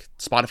saying, or like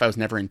Spotify was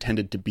never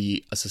intended to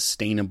be a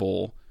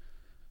sustainable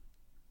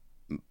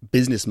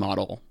business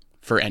model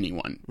for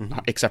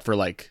anyone, except for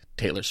like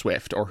Taylor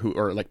Swift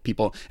or like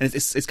people. And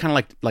it's kind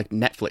of like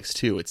Netflix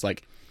too. It's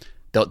like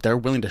they're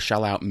willing to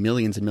shell out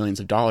millions and millions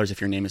of dollars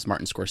if your name is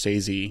Martin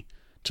Scorsese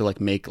to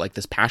like make like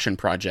this passion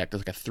project.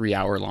 It's like a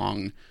 3-hour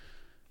long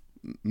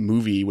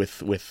movie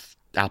with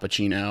Al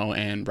Pacino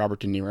and Robert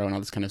De Niro and all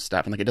this kind of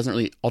stuff. And like, it doesn't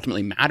really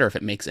ultimately matter if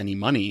it makes any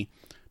money,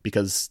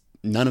 because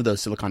none of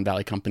those Silicon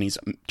Valley companies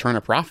turn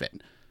a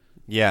profit.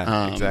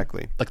 Yeah,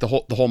 exactly. Like the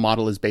whole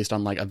model is based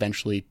on like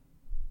eventually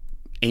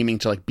aiming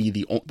to like be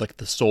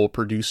the sole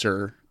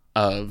producer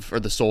of, or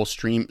the sole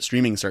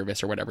streaming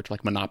service or whatever, to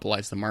like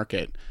monopolize the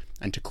market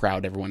and to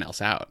crowd everyone else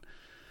out.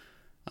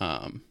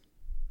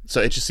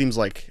 So it just seems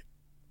like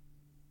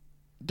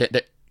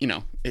that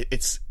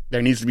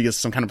there needs to be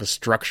some kind of a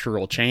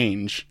structural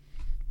change,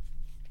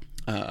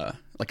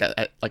 like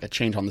a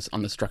change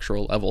on the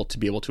structural level to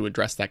be able to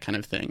address that kind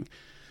of thing.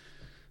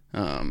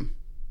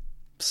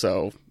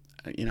 So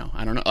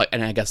I don't know,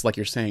 and I guess like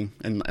you're saying,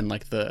 and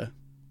like the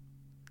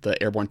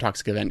Airborne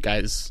Toxic Event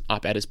guy's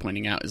op-ed is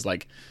pointing out, is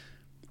like,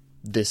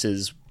 this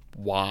is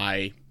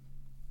why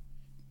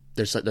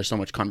there's so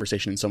much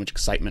conversation and so much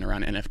excitement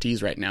around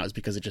NFTs right now, is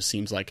because it just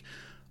seems like,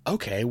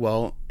 okay,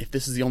 well, if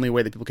this is the only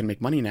way that people can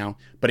make money now,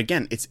 but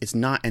again, it's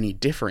not any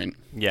different.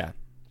 Yeah.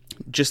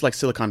 Just like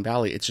Silicon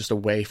Valley, it's just a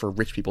way for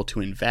rich people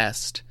to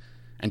invest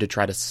and to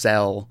try to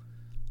sell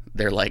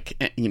their like,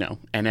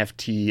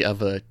 NFT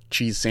of a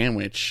cheese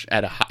sandwich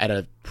at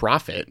a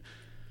profit.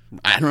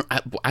 I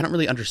don't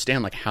really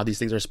understand like how these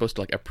things are supposed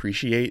to like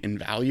appreciate in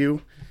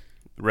value.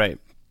 Right.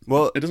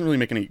 Well, it doesn't really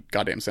make any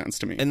goddamn sense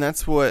to me. And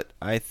that's what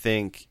I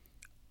think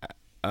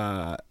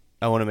I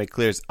want to make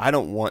clear is I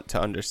don't want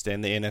to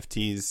understand the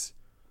NFTs.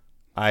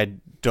 I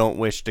don't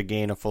wish to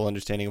gain a full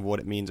understanding of what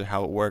it means or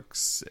how it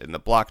works in the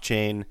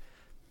blockchain.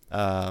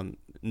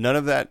 None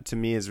of that to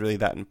me is really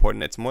that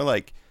important. It's more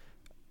like,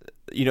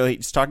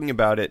 he's talking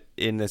about it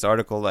in this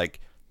article,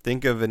 like,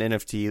 think of an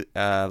NFT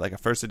like a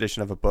first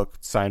edition of a book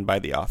signed by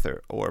the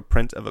author, or a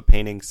print of a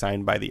painting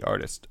signed by the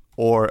artist,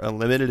 or a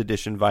limited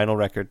edition vinyl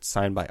record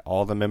signed by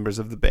all the members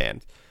of the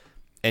band.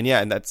 And yeah,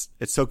 and it's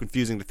so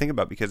confusing to think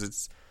about,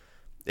 because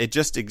it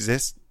just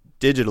exists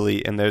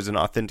digitally, and there's an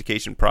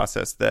authentication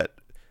process that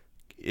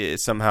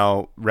is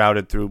somehow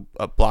routed through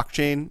a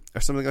blockchain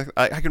or something like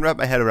that. I can wrap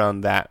my head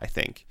around that, I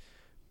think.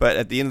 But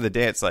at the end of the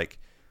day, it's like,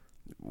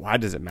 why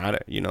does it matter?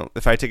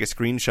 If I take a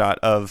screenshot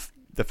of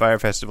the Fire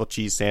Festival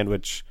cheese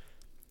sandwich,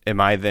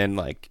 am I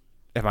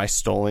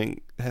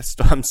stealing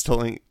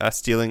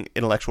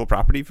intellectual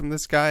property from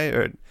this guy?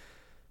 Or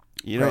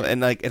right.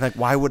 and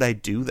why would I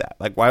do that?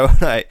 Like, why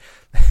would I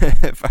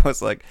if I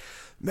was like,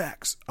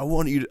 Max, I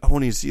want you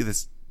to see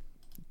this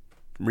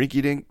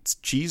Rinky Dink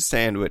cheese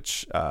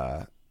sandwich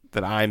that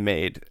I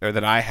made or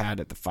that I had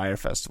at the Fire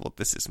Festival.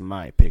 This is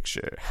my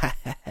picture.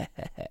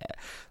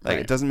 Like,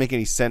 it doesn't make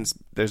any sense.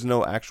 There's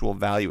no actual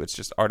value. It's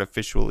just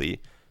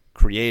artificially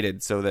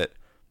created so that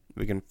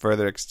we can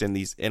further extend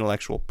these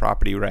intellectual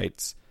property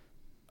rights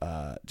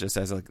just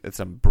as like this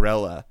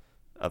umbrella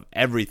of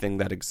everything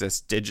that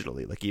exists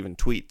digitally, like even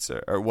tweets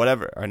or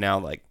whatever are now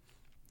like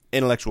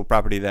intellectual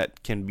property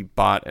that can be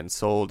bought and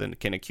sold and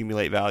can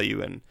accumulate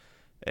value, and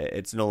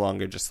it's no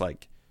longer just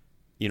like,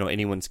 you know,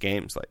 anyone's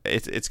games. Like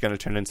it's going to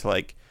turn into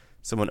like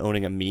someone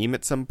owning a meme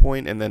at some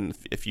point, and then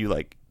if you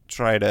like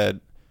try to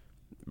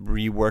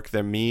rework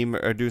their meme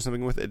or do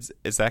something with it,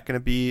 is that going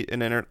to be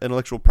an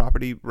intellectual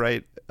property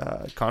right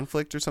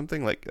conflict or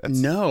something? Like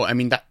no, I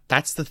mean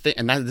that's the thing,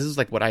 and this is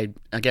like what I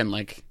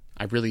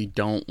really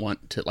don't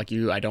want to, like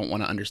you, I don't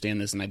want to understand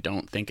this, and I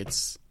don't think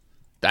it's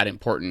that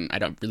important. I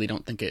don't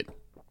think it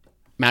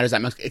matters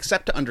that much,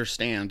 except to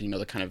understand, you know,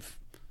 the kind of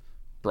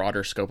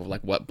broader scope of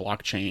like what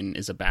blockchain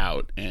is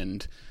about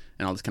and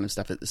all this kind of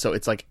stuff. So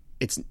it's like,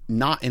 it's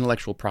not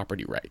intellectual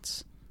property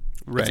rights.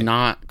 Right. It's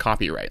not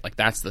copyright. Like,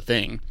 that's the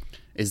thing,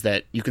 is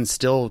that you can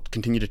still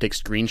continue to take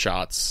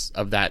screenshots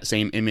of that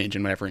same image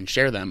and whatever and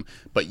share them,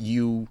 but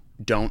you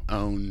don't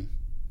own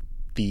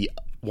the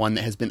one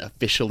that has been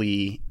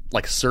officially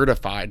like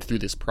certified through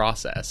this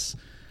process.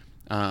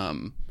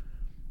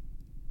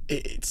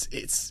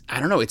 It's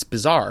I don't know, it's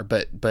bizarre,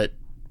 but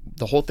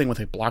the whole thing with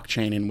a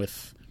blockchain and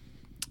with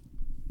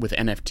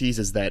NFTs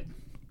is that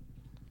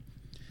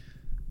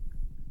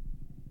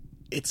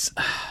it's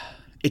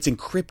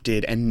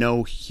encrypted and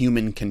no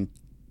human can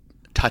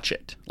touch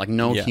it. Like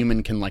no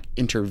human can like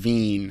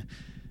intervene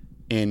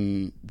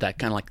in that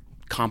kind of like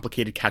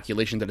complicated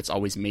calculation that it's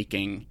always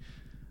making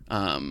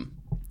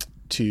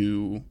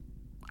to,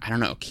 I don't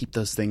know, keep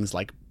those things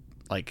like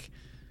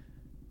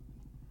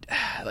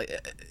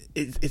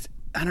it's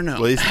I don't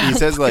know. Well, he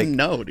says like,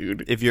 no,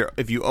 dude. If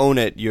you own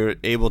it, you're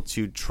able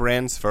to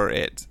transfer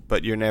it,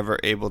 but you're never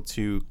able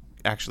to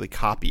actually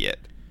copy it.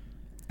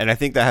 And I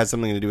think that has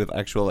something to do with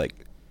actual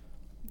like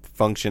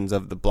functions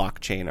of the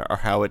blockchain or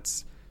how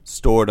it's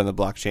stored on the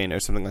blockchain or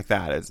something like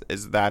that.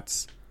 Is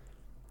that's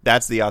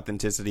the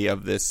authenticity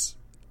of this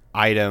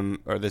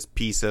item or this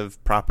piece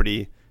of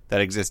property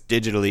that exists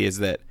digitally, is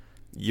that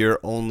you're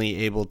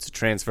only able to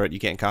transfer it. You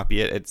can't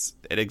copy it.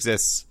 It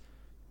exists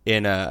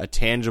in a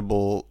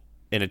tangible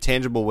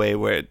way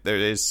where there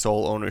is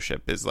sole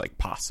ownership is like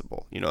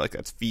possible, you know, like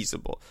that's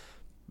feasible.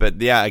 But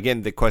yeah,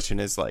 again, the question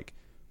is like,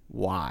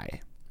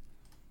 why?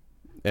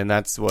 And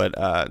that's what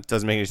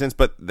doesn't make any sense.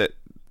 But the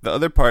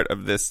other part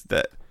of this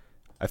that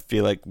I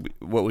feel like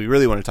what we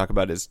really want to talk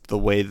about is the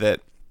way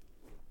that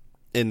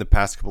in the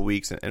past couple of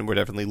weeks, and we're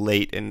definitely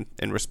late in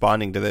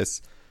responding to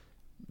this,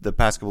 the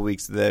past couple of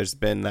weeks, there's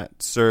been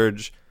that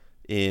surge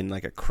in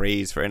like a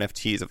craze for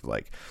NFTs of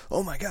like,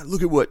 oh my God,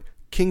 look at what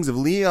Kings of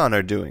Leon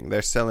are doing.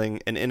 They're selling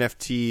an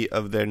NFT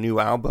of their new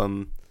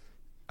album,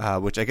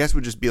 which I guess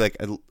would just be like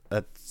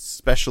a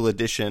special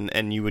edition,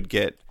 and you would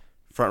get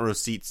front row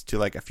seats to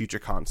like a future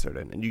concert,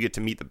 and you get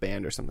to meet the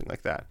band or something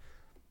like that.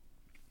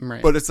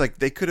 Right. But it's like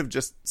they could have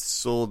just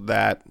sold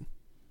that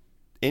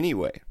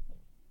anyway.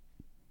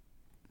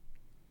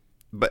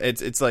 But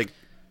it's like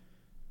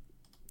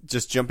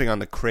just jumping on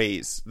the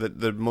craze,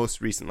 the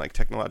most recent like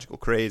technological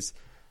craze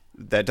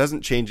that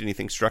doesn't change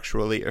anything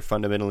structurally or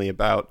fundamentally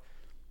about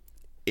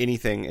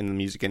anything in the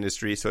music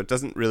industry. So it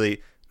doesn't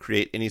really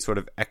create any sort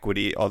of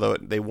equity, although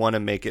they want to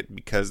make it,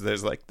 because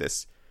there's like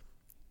this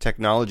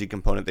technology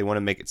component, they want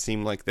to make it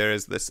seem like there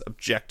is this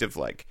objective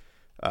like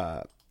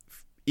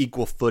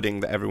equal footing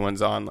that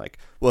everyone's on. Like,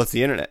 well, it's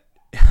the internet.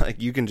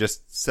 Like, you can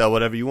just sell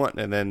whatever you want,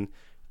 and then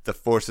the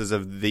forces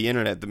of the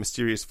internet, the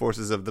mysterious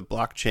forces of the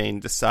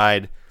blockchain,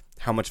 decide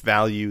how much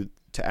value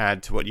to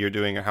add to what you're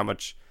doing, or how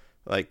much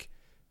like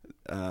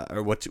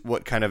or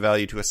what kind of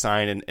value to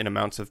assign in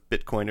amounts of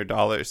Bitcoin or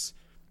dollars.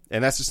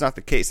 And that's just not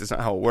the case. It's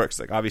not how it works.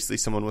 Like, obviously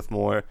someone with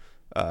more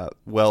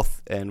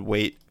wealth and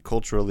weight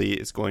culturally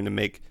is going to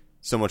make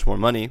so much more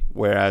money,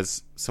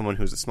 whereas someone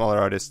who's a smaller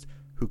artist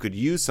who could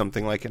use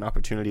something like an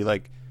opportunity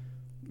like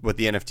what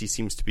the NFT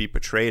seems to be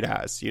portrayed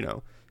as, you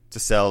know, to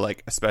sell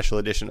like a special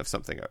edition of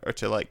something, or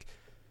to like,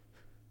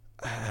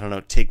 I don't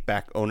know, take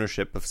back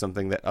ownership of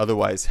something that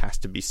otherwise has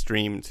to be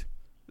streamed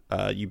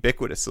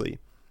ubiquitously.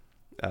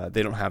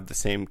 They don't have the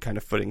same kind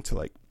of footing to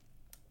like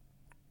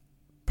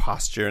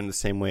posture in the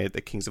same way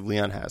that Kings of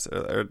Leon has,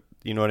 or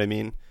you know what I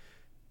mean?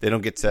 They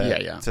don't get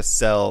to to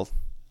sell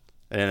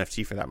an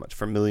NFT for that much,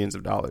 for millions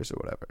of dollars or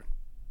whatever.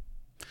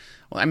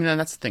 Well, I mean,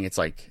 that's the thing. It's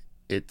like,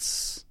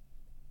 it's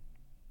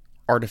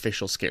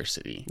artificial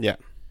scarcity. Yeah.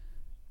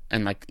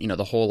 And like, you know,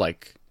 the whole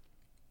like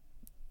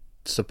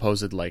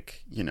supposed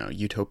like, you know,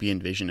 utopian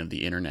vision of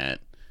the internet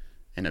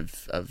and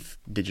of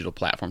digital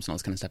platforms and all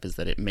this kind of stuff is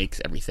that it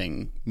makes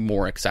everything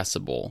more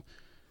accessible,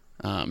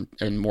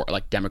 and more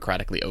like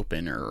democratically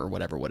open or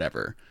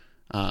whatever.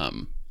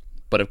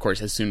 But of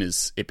course, as soon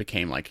as it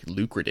became like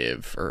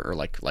lucrative or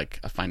like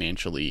a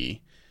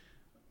financially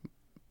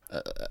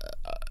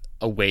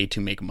a way to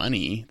make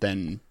money,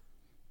 then,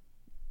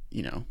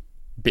 you know,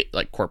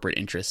 like corporate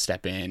interests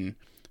step in,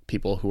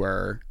 people who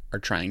are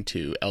trying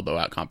to elbow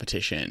out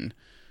competition,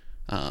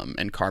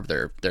 and carve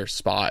their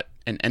spot,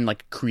 and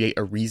like create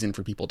a reason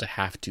for people to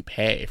have to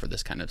pay for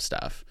this kind of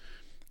stuff.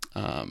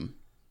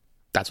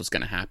 That's what's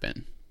going to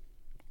happen.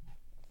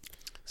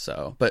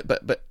 So,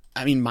 but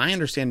I mean, my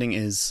understanding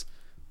is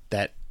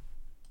that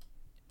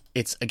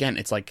it's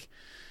like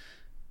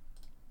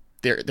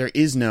there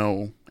is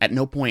at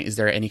no point is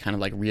there any kind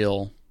of like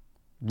real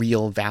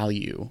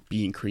value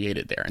being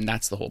created there. And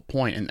that's the whole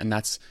point. And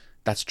that's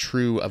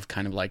true of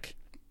kind of like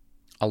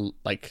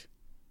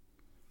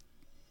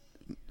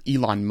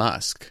Elon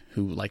Musk,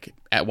 who like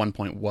at one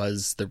point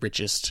was the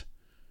richest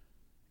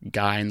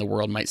guy in the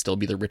world, might still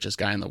be the richest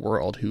guy in the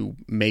world, who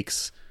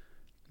makes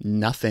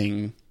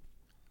nothing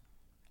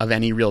of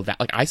any real value.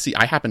 Like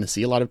I happen to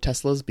see a lot of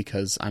Teslas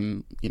because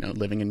I'm, you know,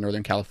 living in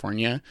Northern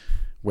California,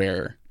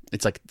 where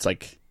it's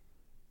like,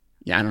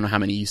 yeah, I don't know how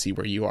many you see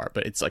where you are,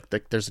 but it's like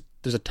there's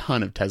a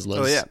ton of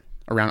Teslas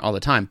around all the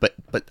time. But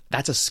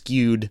that's a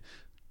skewed,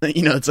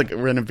 you know, it's like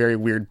we're in a very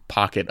weird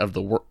pocket of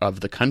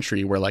the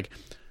country where like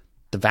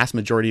the vast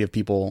majority of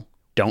people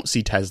don't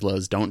see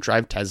Teslas, don't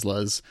drive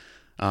Teslas.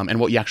 And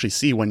what you actually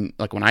see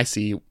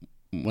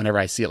whenever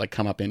I see it like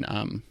come up in,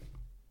 on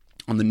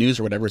the news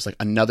or whatever, it's like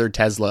another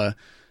Tesla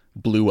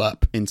blew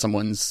up in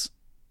someone's,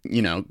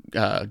 you know,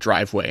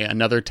 driveway.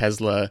 Another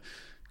Tesla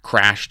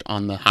crashed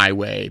on the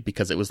highway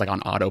because it was like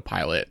on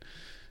autopilot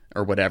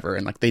or whatever.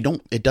 And like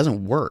it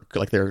doesn't work.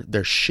 Like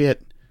they're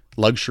shit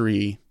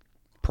luxury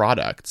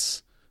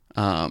products.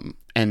 And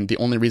the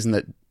only reason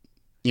that,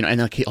 you know,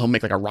 and like he'll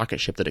make like a rocket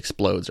ship that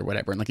explodes or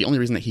whatever. And like the only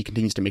reason that he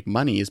continues to make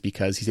money is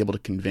because he's able to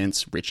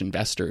convince rich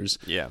investors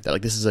that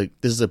like this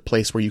is a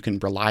place where you can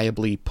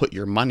reliably put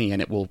your money and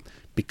it will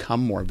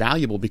become more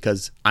valuable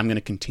because I'm going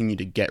to continue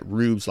to get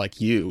rubes like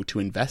you to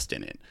invest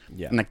in it.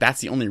 Yeah. And like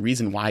that's the only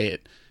reason why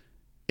it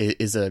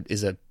is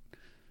a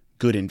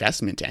good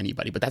investment to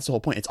anybody. But that's the whole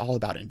point. It's all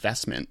about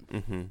investment.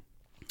 Mm-hmm.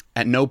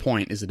 At no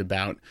point is it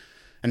about,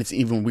 and it's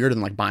even weirder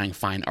than like buying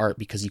fine art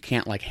because you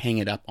can't like hang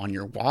it up on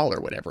your wall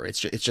or whatever.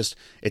 It's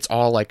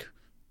all like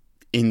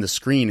in the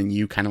screen and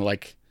you kind of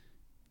like,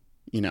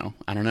 you know,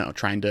 I don't know,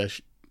 trying to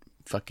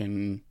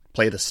fucking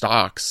play the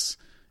stocks.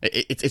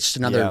 It's just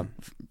another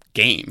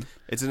game.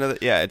 It's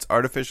it's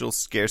artificial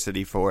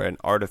scarcity for an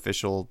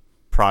artificial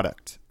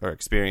product or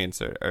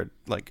experience or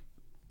like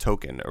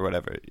token or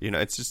whatever. You know,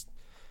 it's just,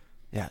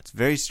 it's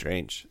very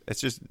strange. It's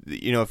just,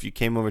 you know, if you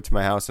came over to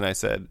my house and I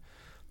said,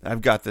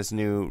 I've got this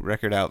new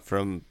record out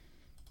from,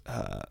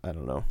 I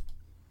don't know,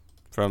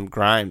 from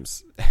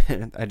Grimes.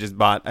 I just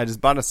bought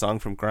a song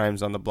from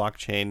Grimes on the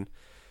blockchain,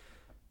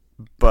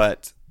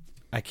 but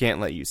I can't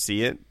let you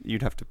see it.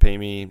 You'd have to pay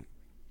me,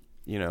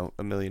 you know,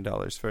 $1 million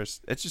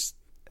first. It's just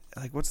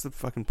like, what's the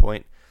fucking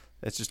point?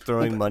 It's just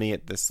throwing money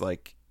at this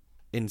like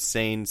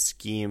insane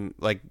scheme,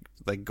 like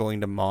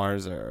going to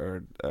Mars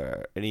or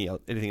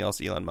anything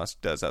else Elon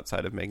Musk does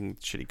outside of making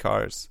shitty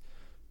cars.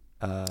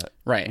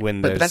 Right.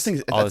 When there's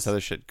all this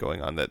other shit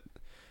going on that,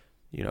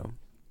 you know,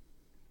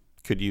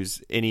 could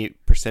use any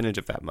percentage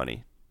of that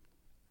money.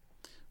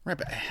 Right.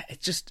 But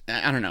it's just,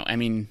 I don't know. I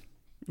mean,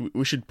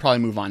 we should probably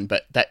move on,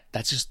 but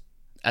that's just,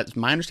 as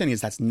my understanding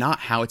is that's not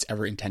how it's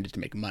ever intended to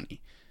make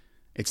money.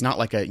 It's not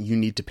like you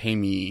need to pay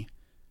me,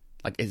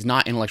 like it's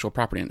not intellectual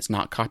property and it's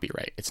not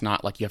copyright. It's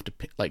not like you have to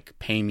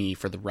pay me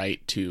for the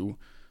right to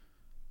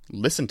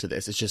listen to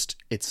this. It's just,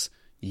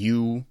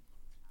 you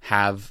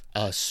have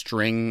a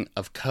string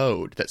of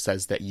code that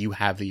says that you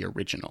have the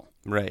original.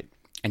 Right.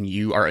 And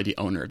you are the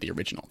owner of the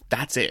original.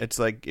 That's it. It's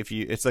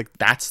like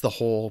that's the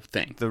whole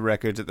thing. The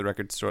records at the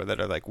record store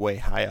that are like way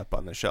high up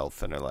on the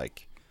shelf and are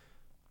like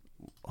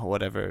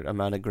whatever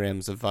amount of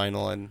grams of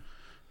vinyl and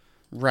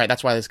right.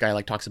 That's why this guy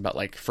like talks about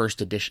like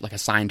first edition, like a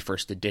signed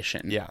first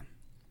edition. Yeah.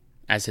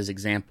 As his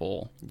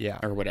example. Yeah.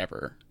 Or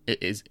whatever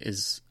it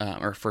is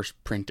or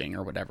first printing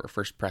or whatever,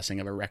 first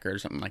pressing of a record or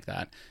something like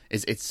that.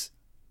 It's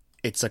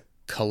a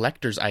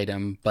collector's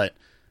item, but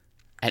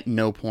at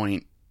no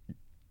point,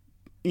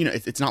 you know,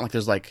 it's not like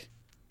there's like,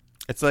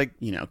 it's like,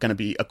 you know, going to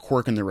be a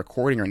quirk in the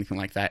recording or anything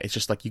like that. It's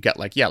just like you get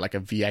like, like a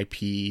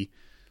VIP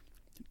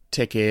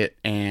ticket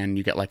and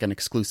you get like an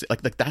exclusive,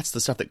 like that's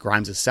the stuff that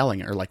Grimes is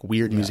selling, or like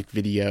weird music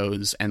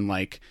videos and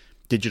like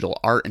digital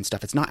art and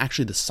stuff. It's not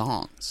actually the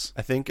songs.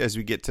 I think as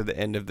we get to the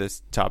end of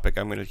this topic,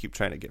 I'm going to keep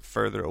trying to get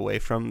further away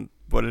from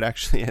what it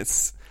actually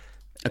is.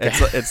 Okay.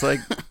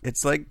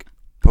 It's like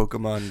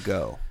Pokemon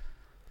Go.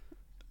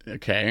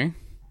 Okay.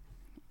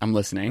 I'm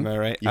listening. Am I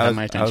right? You have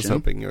my attention. I was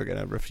hoping you were going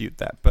to refute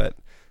that, but...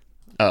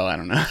 Oh, I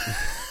don't know.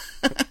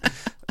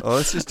 Well,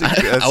 it's just...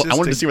 I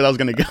wanted to see where that was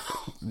going to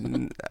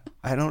go.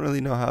 I don't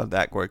really know how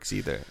that works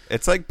either.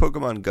 It's like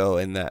Pokemon Go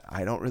in that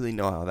I don't really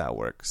know how that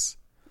works.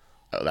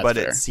 Oh, that's but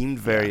fair. It seemed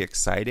very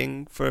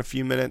exciting for a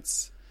few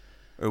minutes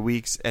or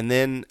weeks, and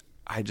then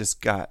I just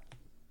got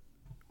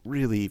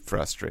really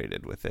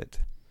frustrated with it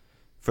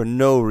for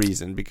no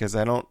reason, because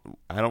I don't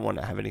want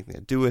to have anything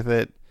to do with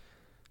it.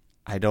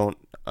 I don't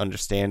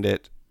understand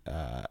it,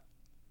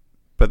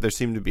 but there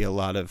seemed to be a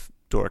lot of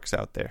dorks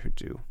out there who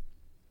do.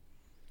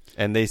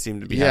 And they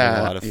seem to be having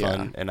a lot of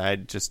fun, and I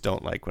just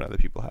don't like when other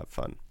people have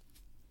fun.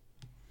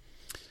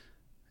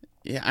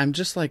 Yeah, I'm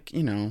just like,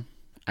 I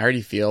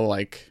already feel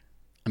like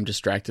I'm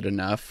distracted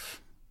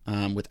enough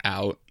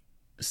without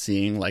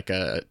seeing like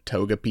a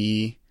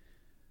Togepi,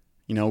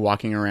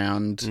 walking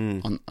around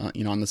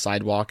on the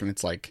sidewalk, and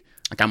it's like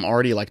I'm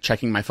already like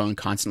checking my phone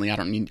constantly. I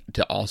don't need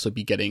to also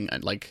be getting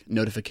like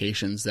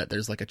notifications that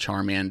there's like a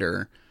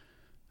Charmander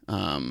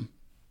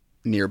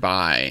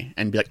nearby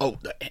and be like, oh,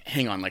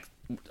 hang on, like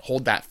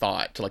hold that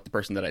thought to like the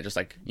person that I just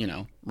like,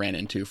 ran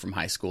into from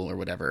high school or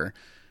whatever.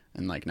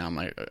 And like, now I'm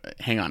like,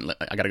 hang on,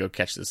 I got to go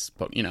catch this,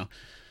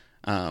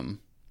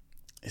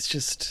 it's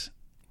just,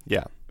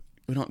 yeah,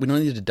 we don't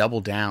need to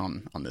double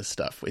down on this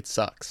stuff. It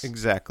sucks.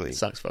 Exactly. It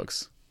sucks,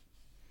 folks.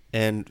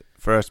 And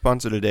for our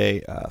sponsor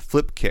today,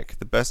 Flipkick,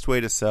 the best way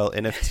to sell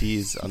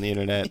NFTs on the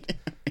internet.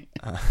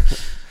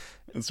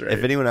 That's right.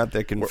 If anyone out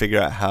there can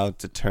figure out how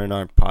to turn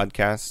our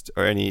podcast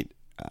or any,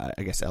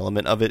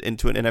 element of it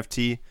into an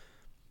NFT,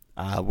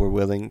 we're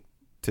willing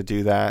to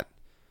do that,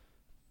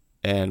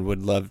 and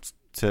would love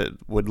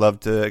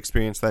to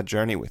experience that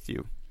journey with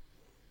you.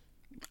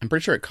 I'm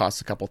pretty sure it costs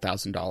a couple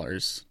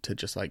 $1,000s to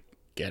just like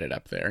get it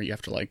up there. You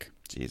have to like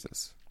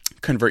Jesus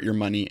convert your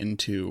money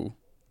into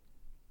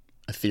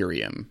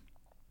Ethereum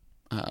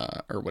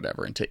or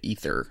whatever, into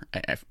ether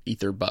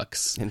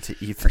bucks, into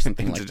ether, or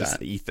something into like just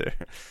that. Ether.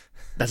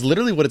 That's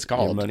literally what it's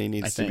called. Your money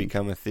needs to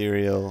become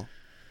ethereal,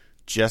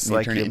 just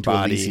like turn it your into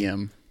body.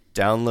 Elysium.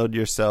 Download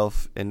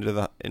yourself into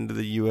the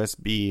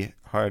USB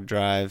hard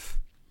drive.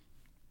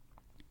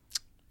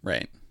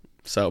 Right.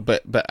 So,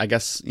 but I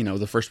guess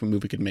the first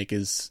move we could make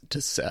is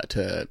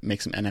to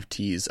make some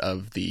NFTs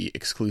of the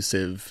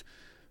exclusive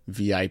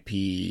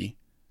VIP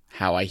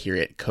How I Hear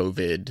It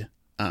COVID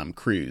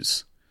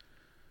cruise.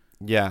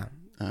 Yeah.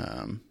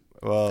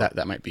 Well,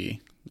 that might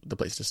be the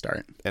place to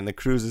start. And the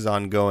cruise is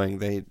ongoing.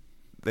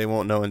 They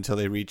won't know until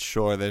they reach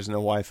shore. There's no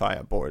Wi-Fi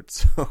aboard,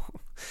 so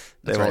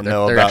they won't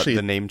know about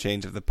the name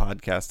change of the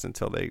podcast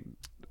until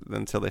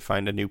they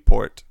find a new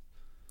port.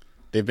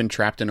 They've been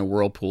trapped in a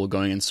whirlpool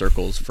going in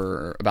circles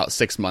for about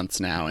 6 months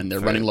now, and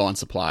they're running low on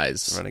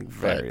supplies. Running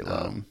very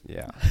low.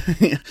 Yeah.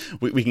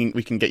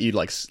 we can get you to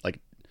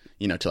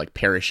like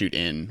parachute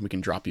in. We can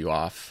drop you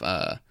off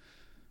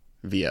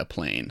via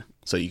plane,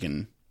 so you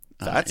can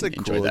that's a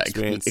enjoy cool that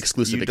experience.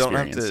 exclusive you don't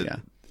experience. Have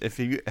to, if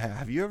you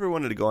have you ever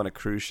wanted to go on a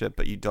cruise ship,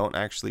 but you don't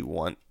actually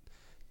want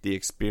the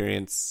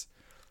experience?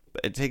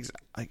 But it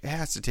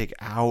has to take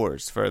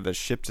hours for the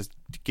ship to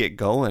get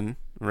going,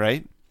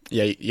 right?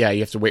 Yeah. You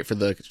have to wait for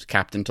the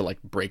captain to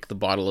like break the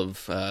bottle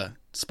of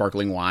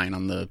sparkling wine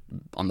on the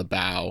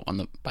bow. On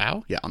the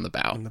bow? Yeah, on the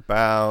bow. On the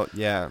bow,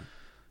 yeah.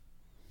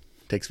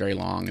 Takes very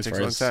long. It takes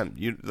a long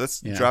time.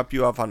 Let's drop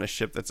you off on a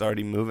ship that's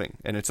already moving,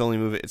 and it's only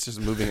moving. It's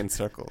just moving in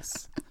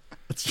circles.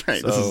 That's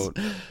right. So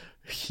this is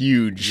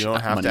huge. You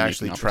don't have to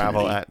actually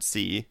travel at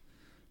sea.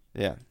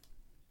 Yeah.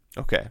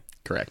 Okay.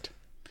 Correct.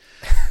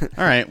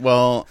 All right.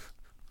 Well,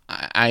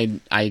 I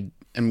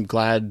am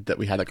glad that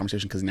we had that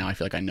conversation, because now I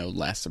feel like I know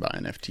less about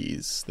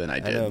NFTs than I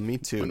did. I know, me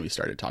too. When we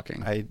started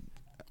talking. I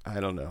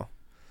don't know.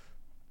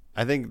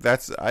 I think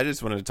I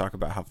just wanted to talk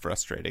about how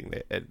frustrating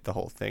the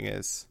whole thing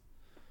is.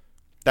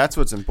 That's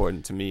what's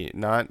important to me.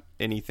 Not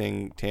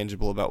anything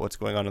tangible about what's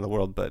going on in the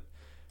world, but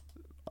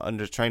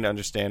trying to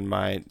understand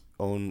my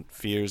own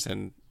fears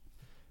and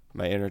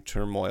my inner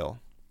turmoil,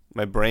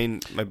 my brain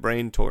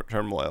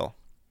turmoil.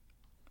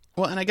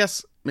 Well, and I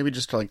guess maybe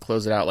just to like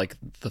close it out, like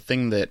the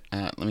thing that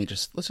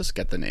let's just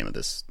get the name of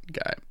this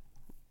guy,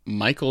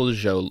 Michael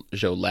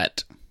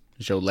Jolet,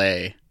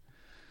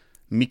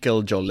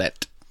 Michael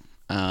Jolet,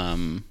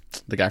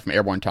 the guy from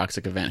Airborne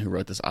Toxic Event who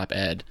wrote this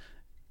op-ed,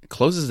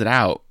 closes it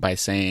out by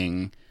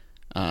saying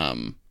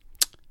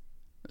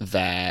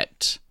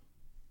that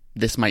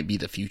this might be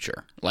the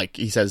future. Like,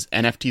 he says,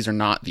 NFTs are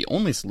not the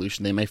only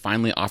solution. They may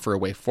finally offer a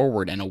way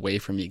forward and away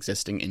from the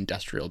existing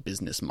industrial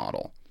business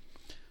model.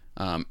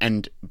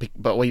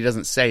 But what he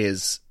doesn't say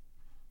is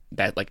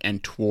that, like,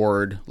 and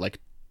toward like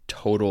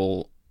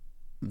total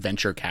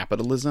venture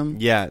capitalism.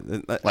 Yeah,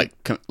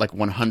 like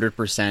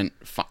 100%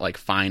 like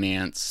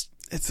finance.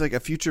 It's like a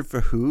future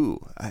for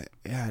who? I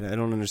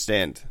don't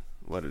understand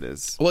what it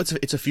is. Well,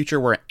 it's a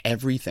future where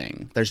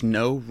there's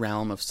no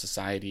realm of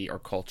society or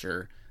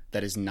culture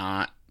that is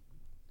not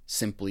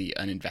simply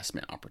an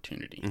investment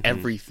opportunity. Mm-hmm.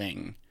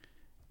 Everything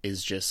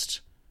is just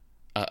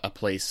a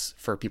place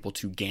for people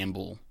to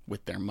gamble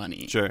with their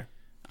money. Sure.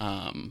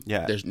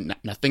 Yeah. There's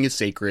nothing is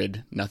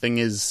sacred. Nothing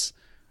is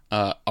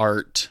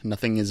art.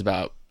 Nothing is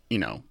about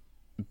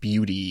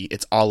beauty.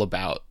 It's all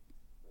about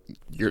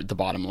the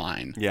bottom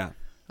line. Yeah.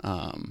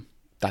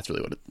 That's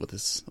really what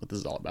this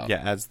is all about.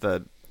 Yeah. As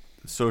the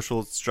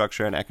social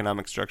structure and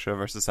economic structure of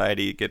our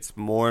society gets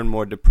more and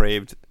more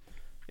depraved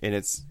in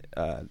its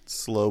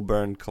slow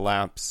burn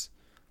collapse,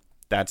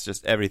 that's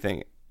just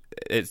everything.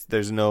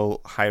 There's no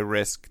high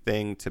risk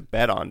thing to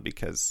bet on,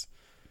 because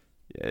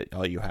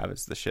all you have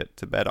is the shit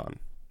to bet on.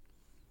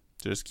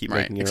 Just keep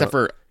making your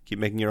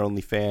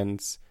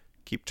OnlyFans,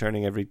 keep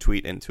turning every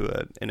tweet into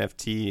an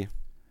NFT.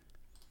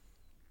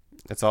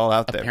 It's all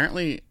out there.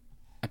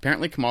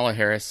 Apparently Kamala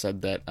Harris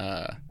said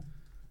that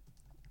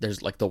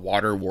there's like the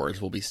water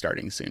wars will be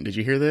starting soon. Did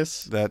you hear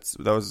this? That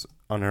was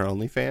on her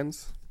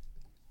OnlyFans.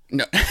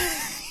 No.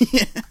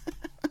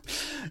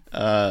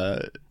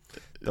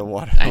 The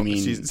water. I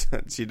mean,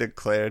 she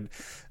declared.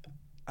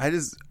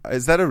 Is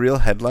that a real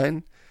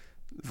headline?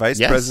 Vice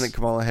Yes. President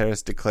Kamala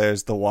Harris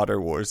declares the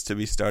water wars to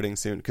be starting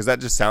soon, because that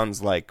just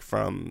sounds like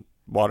from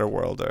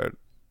Waterworld or.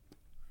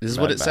 this is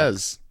Mad what it Max.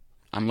 says.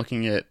 I'm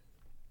looking at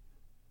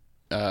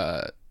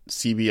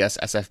CBS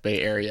SF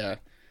Bay Area.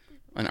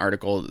 An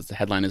article. The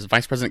headline is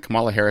Vice President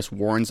Kamala Harris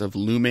warns of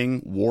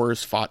looming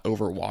wars fought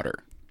over water.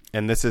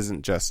 And this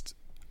isn't just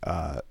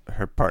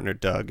her partner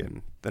Doug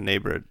and the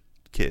neighbor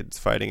kids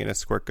fighting in a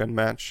squirt gun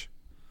match.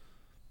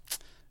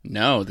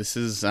 No, this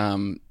is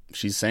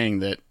she's saying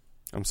that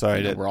I'm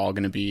sorry to we're all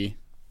going to be.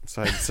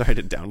 sorry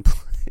to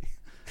downplay.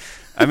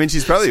 I mean,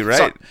 she's probably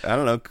right. I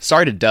don't know.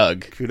 Sorry to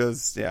Doug.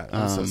 Kudos. Yeah,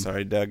 I'm so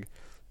sorry, Doug.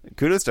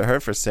 Kudos to her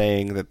for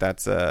saying that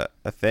that's a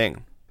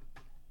thing.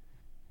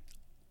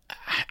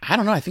 I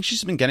don't know. I think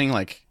she's been getting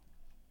like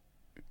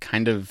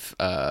kind of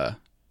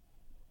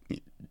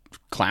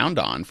clowned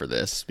on for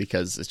this,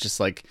 because it's just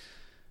like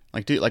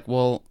dude, like,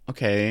 well,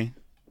 okay,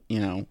 you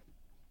know,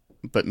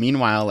 but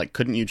meanwhile, like,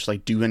 couldn't you just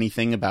like do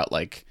anything about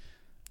like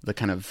the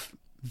kind of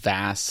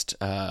vast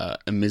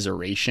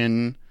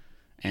immiseration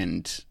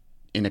and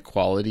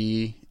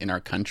inequality in our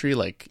country?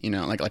 Like, you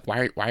know, like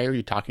why are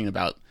you talking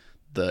about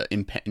the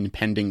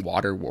impending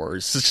water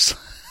wars? It's just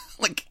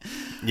like,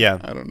 Yeah,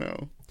 I don't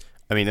know.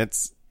 I mean,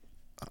 it's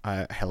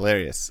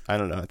hilarious. I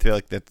don't know. I feel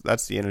like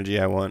that's the energy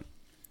I want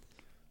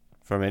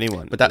from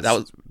anyone. But that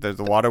was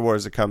the water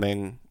wars are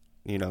coming.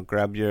 You know,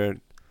 grab your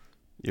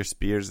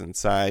spears and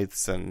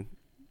scythes and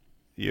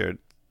your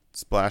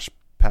splash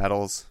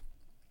paddles.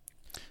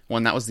 well,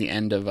 and that was the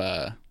end of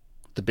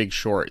The Big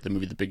Short, the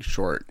movie The Big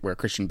Short, where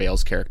Christian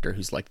Bale's character,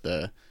 who's like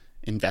the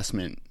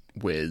investment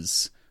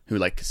whiz who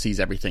like sees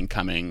everything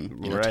coming,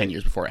 you know, Right. 10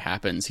 years before it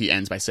happens, he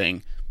ends by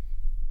saying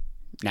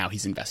now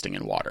he's investing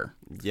in water.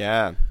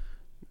 Yeah.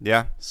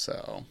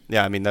 So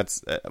I mean,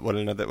 that's what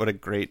a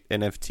great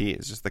NFT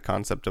is, just the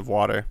concept of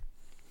water.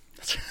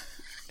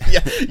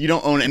 yeah, you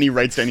don't own any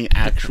rights to any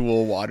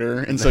actual water,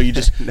 and so you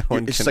just No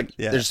one it's can- just like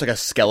yeah. there's just like a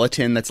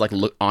skeleton that's like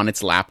on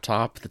its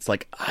laptop that's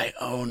like, I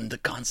own the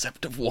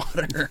concept of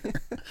water.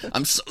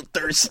 I'm so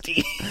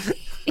thirsty.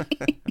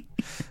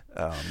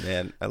 Oh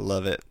man, I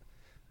love it.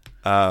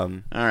 All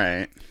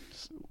right.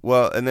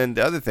 Well, and then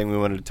the other thing we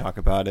wanted to talk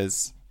about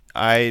is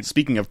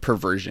Speaking of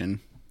perversion,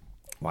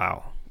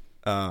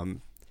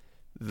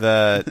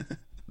 the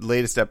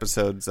latest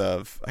episodes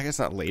of, I guess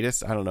not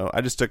latest, I don't know.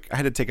 I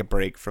had to take a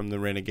break from the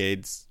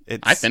Renegades.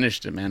 I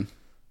finished it, man.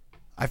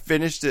 I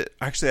finished it.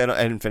 Actually,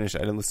 I didn't finish it.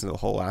 I didn't listen to the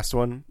whole last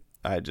one.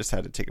 I just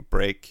had to take a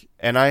break.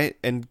 And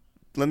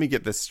let me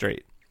get this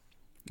straight.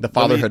 The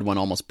fatherhood one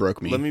almost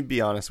broke me. Let me be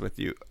honest with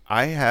you.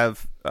 I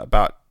have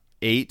about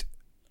 8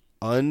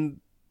 what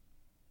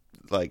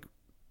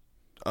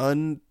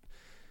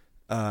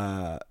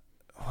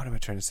am I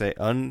trying to say?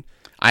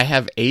 I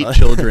have 8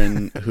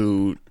 children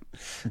who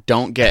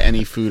don't get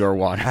any food or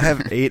water. I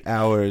have 8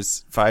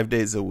 hours, 5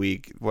 days a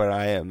week, where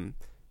I am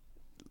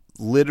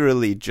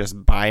literally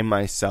just by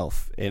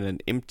myself in an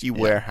empty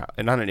warehouse,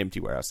 not an empty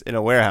warehouse, in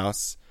a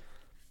warehouse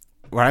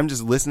where I'm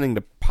just listening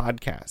to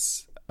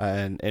podcasts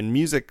and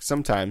music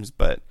sometimes.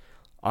 But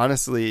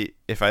honestly,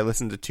 if I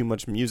listen to too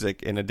much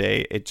music in a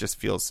day, it just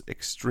feels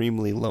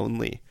extremely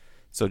lonely.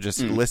 So just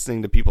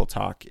listening to people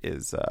talk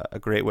is a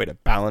great way to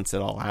balance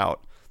it all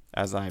out,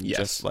 as I'm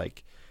just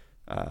like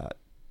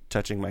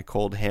touching my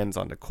cold hands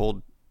onto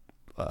cold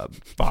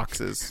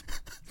boxes.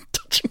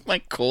 Touching my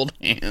cold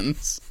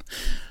hands.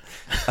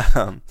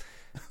 And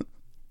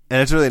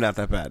it's really not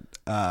that bad.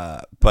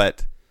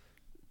 But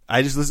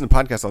I just listen to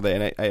podcasts all day,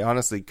 and I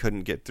honestly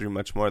couldn't get through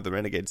much more of the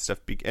Renegade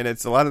stuff. And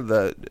it's a lot of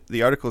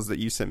the articles that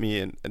you sent me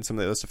and some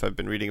of the other stuff I've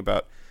been reading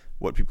about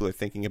what people are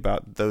thinking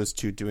about those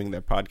two doing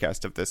their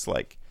podcast, of this,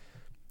 like,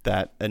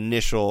 that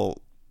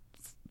initial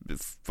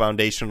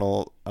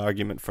foundational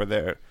argument for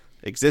their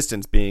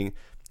existence being,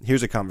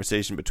 here's a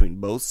conversation between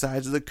both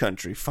sides of the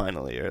country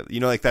finally, or, you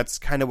know, like, that's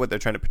kind of what they're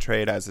trying to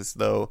portray it as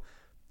though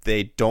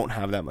they don't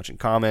have that much in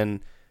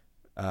common,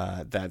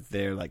 that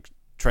they're like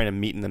trying to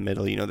meet in the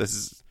middle. You know, this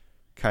is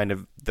kind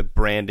of the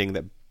branding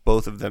that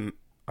both of them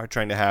are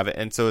trying to have,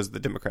 and so is the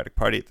Democratic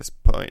Party at this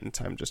point in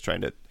time, just trying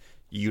to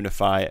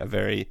unify a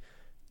very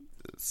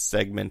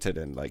segmented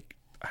and, like,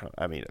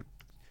 I mean, a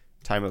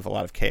time of a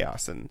lot of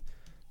chaos and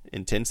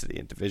intensity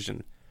and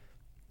division.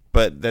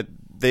 But that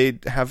they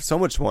have so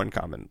much more in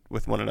common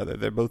with one another.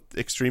 They're both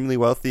extremely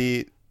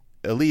wealthy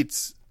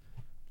elites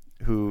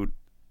who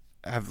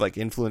have, like,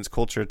 influenced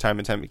culture time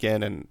and time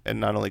again, and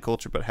not only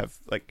culture, but have,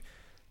 like,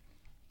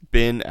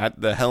 been at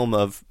the helm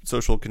of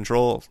social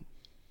control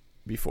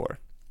before.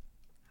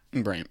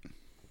 Right.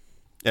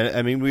 And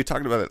I mean, we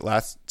talked about it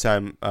last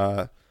time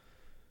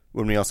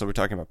when we also were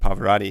talking about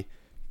Pavarotti.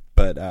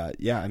 But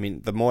yeah, I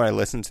mean, the more I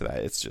listen to that,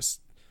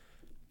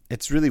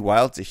 it's really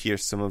wild to hear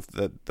some of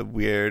the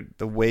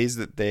ways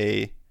that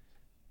they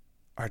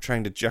are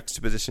trying to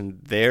juxtaposition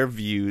their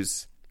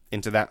views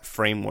into that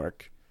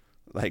framework.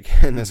 Like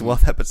in this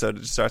wealth episode,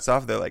 it starts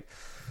off, they're like,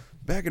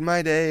 back in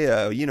my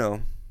day,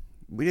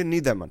 we didn't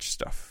need that much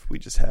stuff. We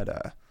just had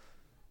a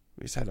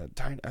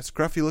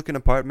scruffy looking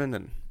apartment,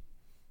 and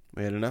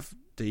we had enough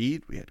to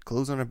eat. We had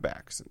clothes on our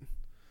backs, and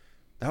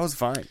that was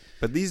fine.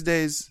 But these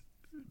days,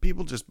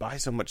 people just buy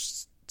so much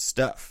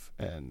stuff,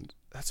 and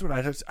that's what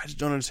I just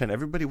don't understand.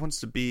 Everybody wants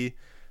to be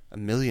a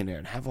millionaire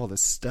and have all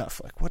this stuff.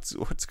 Like, what's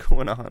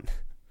going on?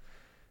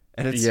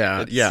 And it's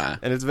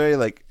and it's very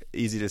like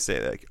easy to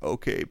say, like,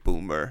 okay,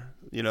 boomer,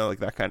 like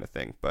that kind of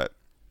thing. But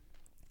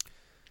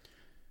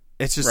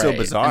it's just so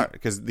bizarre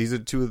because these are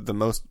two of the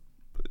most,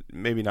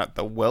 maybe not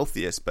the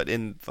wealthiest, but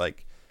in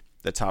like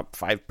the top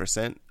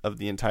 5% of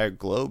the entire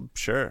globe.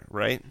 Sure,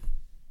 right?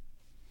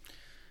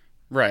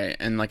 Right,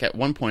 and like at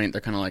one point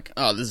they're kind of like,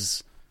 "Oh,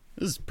 this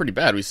is pretty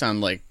bad. We sound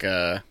like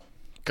a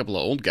couple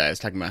of old guys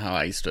talking about how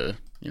I used to,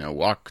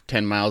 walk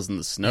 10 miles in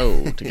the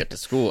snow to get to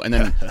school." And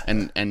then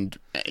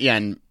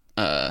and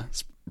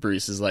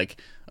Bruce is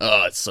like,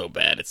 "Oh, it's so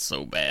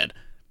bad.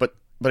 But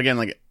again,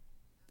 like,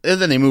 and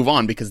then they move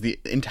on because the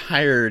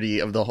entirety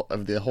of the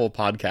whole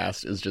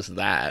podcast is just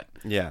that.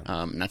 Yeah.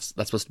 And that's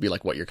supposed to be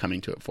like what you're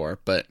coming to it for.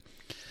 But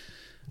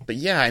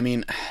yeah, I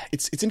mean,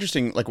 it's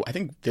interesting. Like, I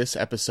think this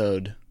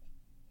episode,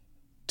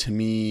 to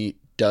me,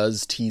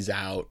 does tease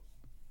out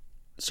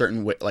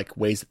certain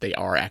ways that they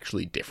are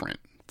actually different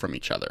from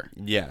each other.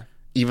 Yeah.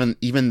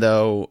 Even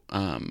though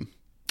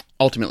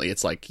ultimately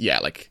it's like, yeah,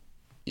 like,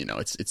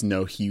 it's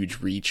no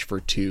huge reach for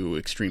two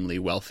extremely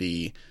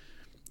wealthy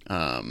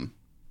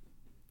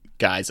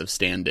guys of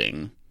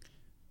standing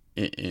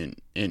in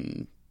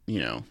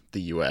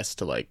the US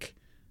to like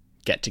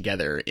get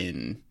together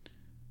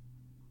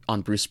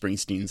on Bruce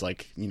Springsteen's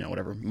like,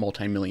 whatever,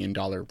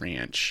 multi-million-dollar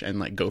ranch and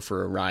like go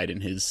for a ride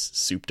in his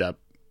souped up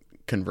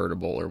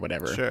convertible or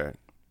whatever. Sure.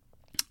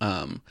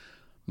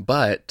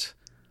 But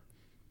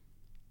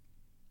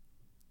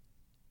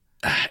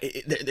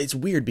it's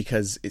weird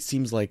because it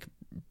seems like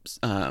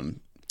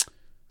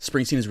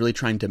Springsteen is really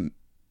trying to,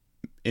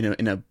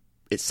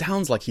 it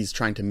sounds like he's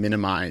trying to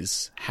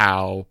minimize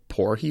how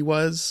poor he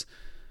was,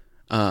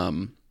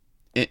 in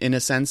a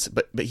sense,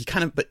 but he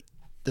but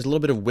there's a little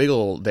bit of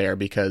wiggle there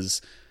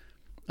because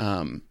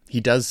he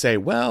does say,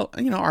 well,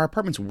 our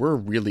apartments were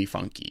really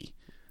funky.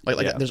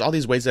 Like there's all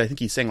these ways that I think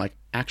he's saying, like,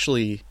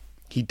 actually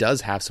he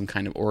does have some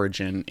kind of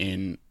origin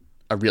in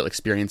a real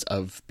experience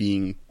of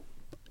being,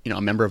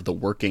 a member of the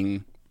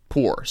working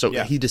poor. So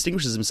he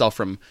distinguishes himself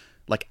from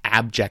like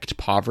abject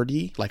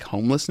poverty, like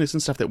homelessness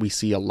and stuff that we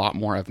see a lot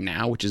more of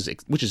now, which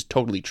is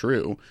totally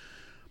true.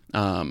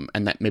 And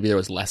that maybe there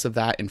was less of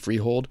that in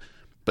Freehold,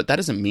 but that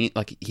doesn't mean,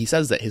 like, he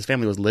says that his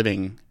family was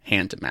living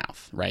hand to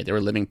mouth, right? They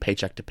were living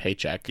paycheck to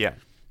paycheck. Yeah.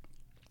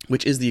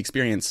 Which is the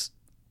experience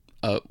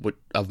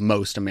of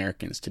most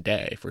Americans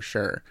today, for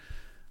sure.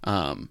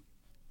 So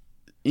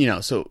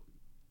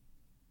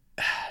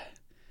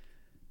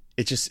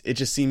it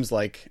just seems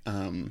like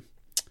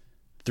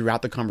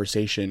throughout the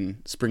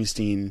conversation,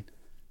 Springsteen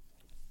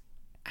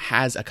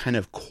has a kind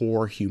of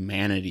core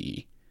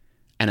humanity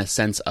and a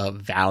sense of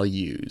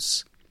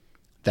values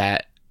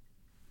that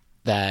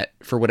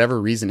for whatever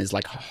reason is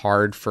like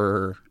hard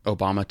for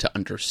Obama to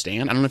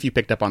understand. I don't know if you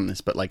picked up on this,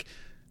 but like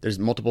there's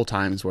multiple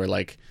times where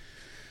like,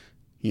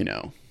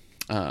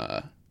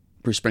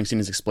 Bruce Springsteen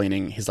is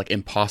explaining his like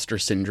imposter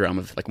syndrome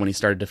of like when he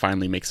started to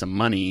finally make some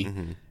money,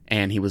 mm-hmm.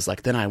 and he was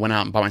like, then I went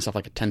out and bought myself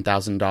like a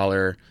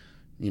 $10,000,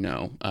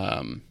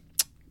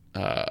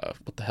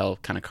 what the hell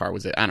kind of car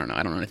was it? I don't know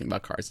anything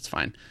about cars. It's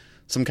fine.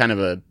 Some kind of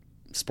a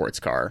sports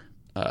car.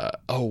 A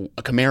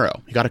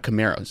Camaro. He got a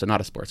Camaro, so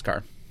not a sports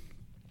car.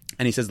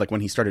 And he says like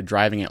when he started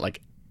driving it,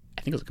 like,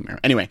 I think it was a Camaro.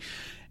 Anyway,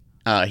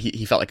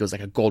 he felt like it was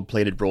like a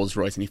gold-plated Rolls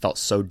Royce, and he felt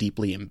so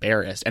deeply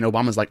embarrassed. And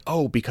Obama's like,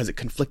 oh, because it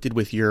conflicted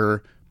with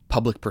your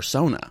public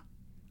persona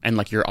and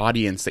like your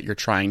audience that you're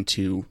trying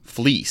to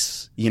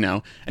fleece,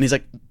 And he's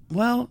like,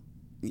 well,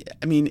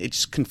 I mean, it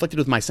just conflicted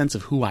with my sense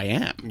of who I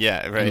am.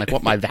 Yeah, right. And like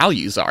what my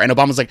values are. And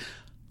Obama's like,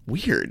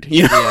 weird,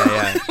 Yeah,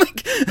 yeah.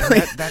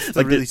 That's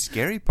the really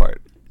scary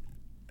part.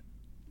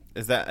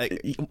 Is that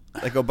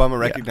like Obama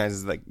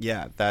recognizes like,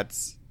 yeah,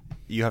 that's,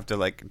 you have to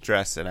like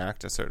dress and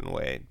act a certain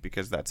way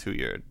because that's who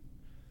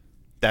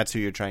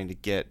you're trying to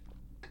get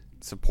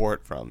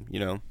support from,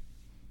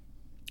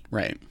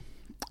 Right.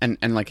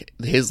 And like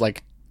his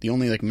like the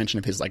only like mention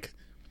of his like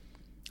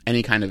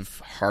any kind of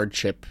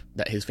hardship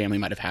that his family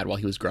might have had while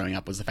he was growing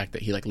up was the fact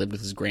that he like lived with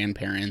his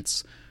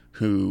grandparents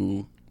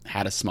who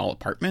had a small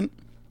apartment.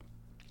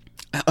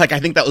 Like,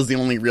 I think that was the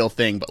only real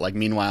thing, but like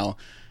meanwhile,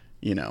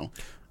 yeah,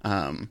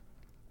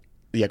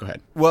 go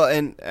ahead. Well,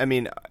 and I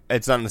mean,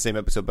 it's not in the same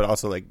episode, but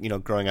also like,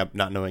 growing up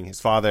not knowing his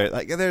father,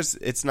 like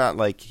it's not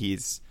like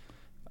he's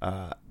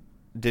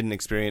didn't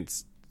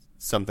experience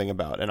something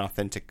about an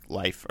authentic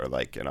life or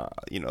like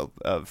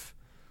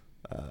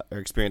or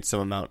experience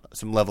some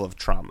level of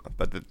trauma,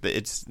 but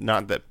it's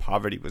not that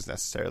poverty was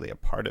necessarily a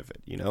part of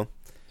it,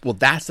 Well,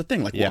 that's the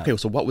thing. Like, well, okay,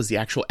 so what was the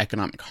actual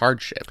economic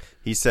hardship?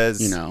 He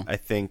says, I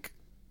think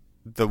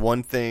the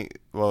one thing,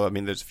 well, I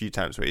mean, there's a few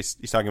times where he's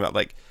talking about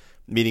like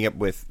meeting up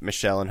with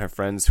Michelle and her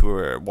friends who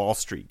are Wall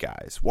Street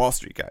guys,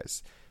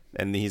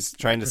 and he's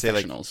trying to say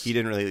like he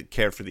didn't really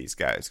care for these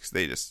guys because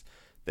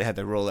they had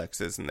their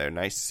Rolexes and their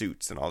nice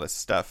suits and all this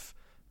stuff.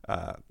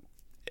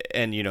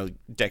 And, you know,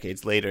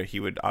 decades later, he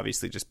would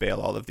obviously just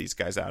bail all of these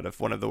guys out of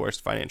one of the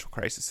worst financial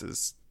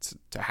crises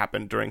to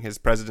happen during his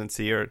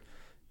presidency or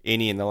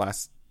any in the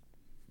last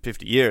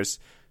 50 years.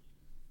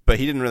 But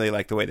he didn't really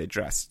like the way they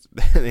dressed.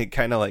 They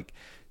kind of like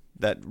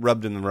that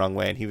rubbed him the wrong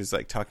way. And he was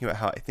like talking about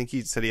how I think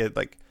he said he had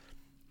like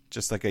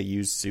just like a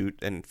used suit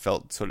and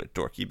felt sort of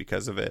dorky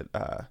because of it.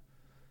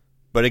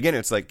 But again,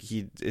 it's like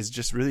he is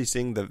just really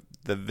seeing the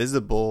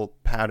visible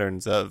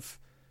patterns of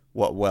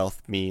what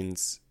wealth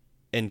means,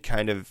 and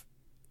kind of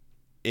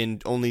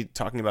in only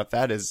talking about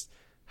that is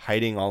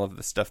hiding all of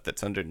the stuff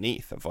that's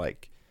underneath of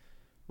like,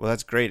 well,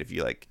 that's great if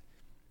you like,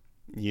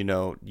 you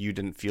know, you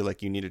didn't feel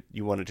like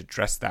you wanted to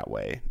dress that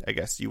way. I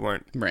guess you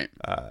weren't right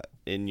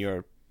in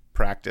your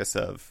practice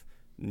of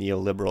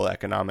neoliberal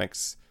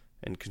economics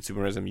and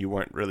consumerism. You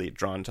weren't really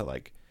drawn to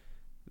like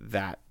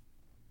that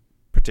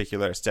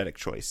particular aesthetic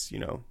choice, you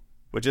know,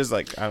 which is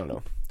like, I don't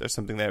know, there's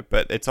something there.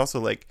 But it's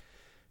also like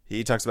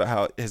he talks about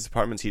how his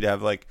apartments, he'd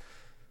have like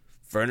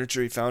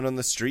furniture he found on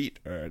the street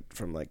or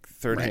from like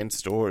third-hand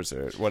stores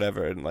or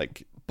whatever. And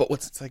like, but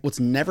what's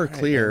never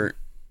clear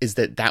is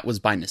that was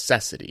by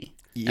necessity.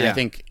 Yeah. And I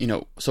think, you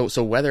know,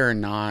 so whether or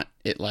not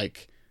it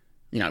like,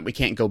 you know, we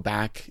can't go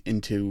back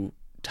into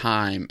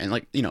time and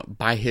like, you know,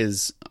 by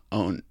his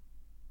own,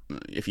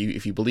 if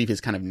you believe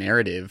his kind of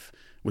narrative,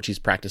 which he's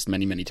practiced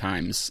many, many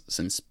times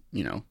since,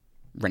 you know,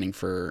 running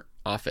for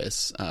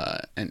office,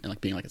 and like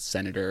being like a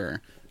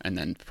senator and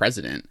then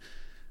president,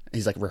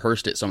 he's like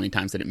rehearsed it so many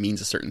times that it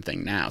means a certain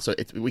thing now. So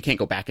we can't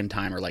go back in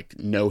time or like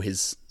know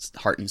his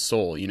heart and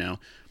soul, you know,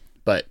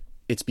 but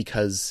it's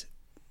because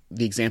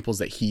the examples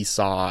that he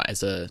saw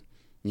as a,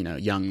 you know,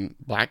 young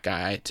black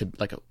guy to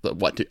like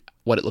what it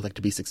looked like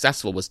to be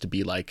successful was to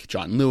be like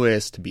John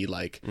Lewis, to be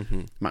like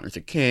Martin Luther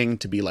King,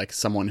 to be like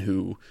someone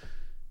who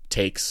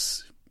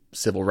takes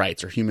civil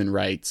rights or human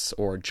rights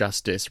or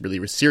justice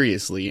really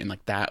seriously. And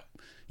like that,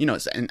 you know,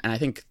 and I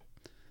think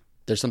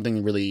there's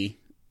something really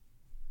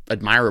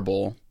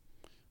admirable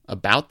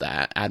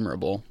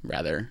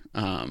rather.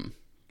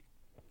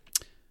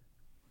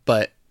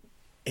 But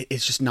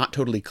it's just not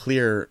totally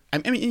clear. I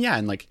mean, yeah.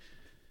 And like,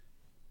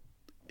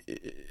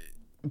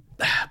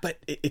 but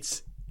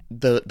it's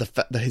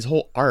his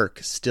whole arc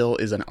still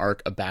is an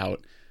arc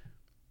about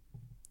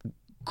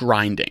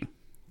grinding.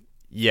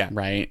 Yeah.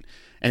 Right.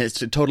 And it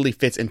totally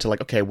fits into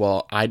like, okay,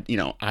 well, I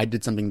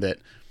did something that,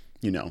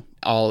 you know,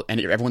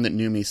 everyone that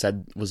knew me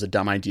said was a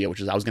dumb idea, which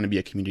is I was going to be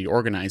a community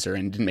organizer,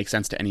 and it didn't make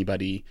sense to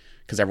anybody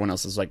because everyone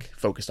else is like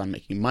focused on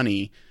making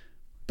money.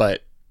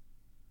 But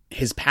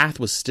his path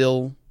has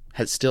still,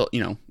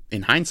 you know,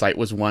 in hindsight,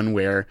 was one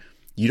where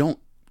you don't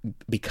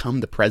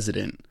become the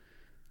president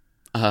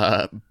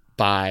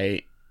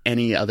by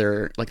any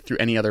other, like through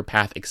any other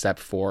path except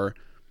for,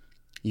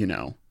 you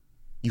know,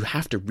 you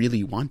have to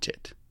really want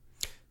it.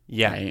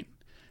 Yeah. Right?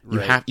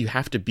 Right. You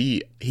have to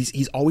be,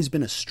 he's always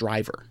been a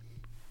striver.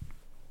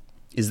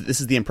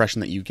 This is the impression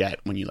that you get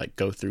when you like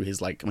go through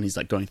his, like when he's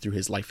like going through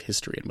his life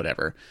history and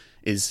whatever,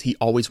 is he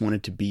always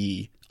wanted to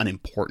be an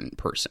important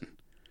person.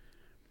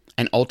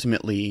 And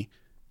ultimately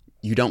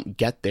you don't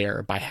get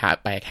there by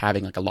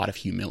having like a lot of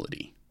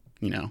humility,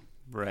 you know?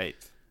 Right.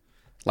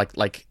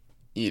 Like,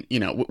 you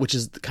know, which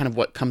is kind of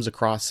what comes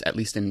across, at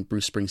least in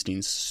Bruce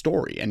Springsteen's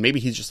story. And maybe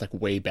he's just like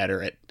way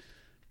better at,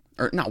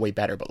 or not way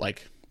better, but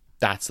like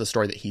that's the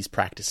story that he's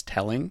practiced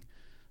telling.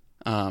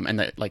 And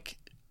that like,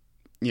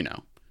 you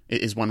know,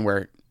 is one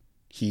where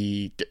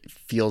he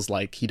feels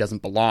like he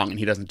doesn't belong and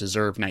he doesn't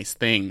deserve nice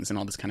things and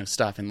all this kind of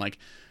stuff. And like,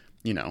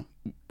 you know,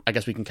 I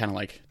guess we can kind of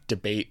like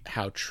debate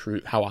how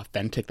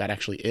authentic that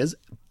actually is.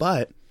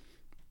 But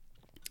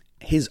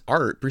his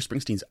art, Bruce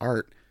Springsteen's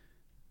art,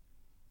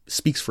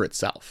 speaks for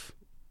itself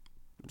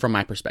from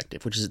my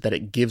perspective, which is that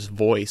it gives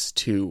voice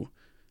to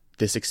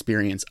this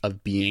experience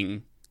of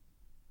being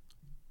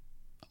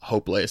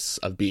hopeless,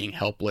 of being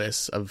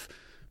helpless, of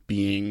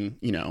being,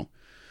 you know,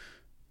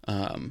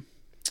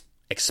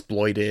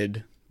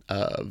 exploited,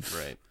 of,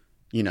 right.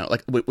 You know,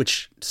 like,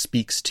 which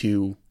speaks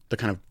to the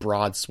kind of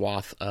broad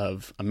swath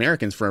of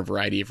Americans for a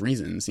variety of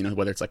reasons, you know,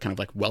 whether it's like kind of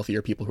like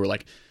wealthier people who are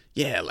like,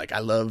 yeah, like I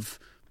love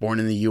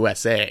Born in the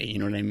USA, you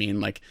know what I mean?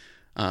 Like,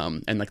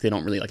 and like they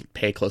don't really like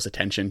pay close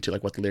attention to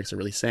like what the lyrics are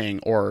really saying,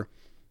 or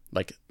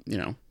like, you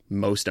know,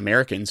 most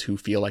Americans who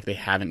feel like they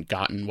haven't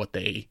gotten what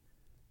they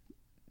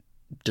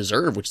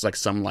deserve, which is like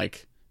some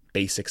like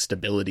basic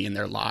stability in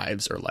their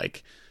lives, or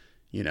like,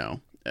 you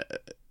know,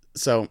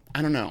 so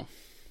I don't know.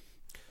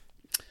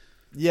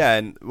 Yeah,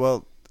 and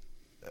well,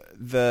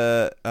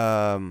 the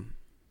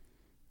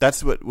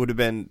that's what would have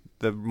been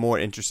the more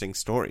interesting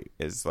story,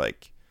 is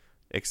like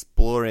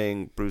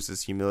exploring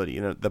Bruce's humility.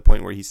 You know, the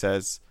point where he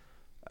says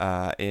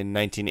in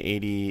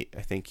 1980,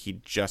 I think he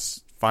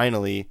just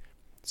finally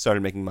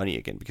started making money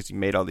again because he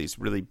made all these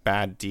really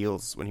bad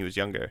deals when he was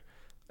younger.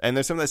 And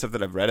there's some of that stuff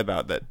that I've read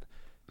about that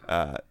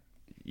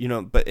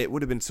but it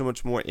would have been so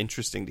much more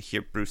interesting to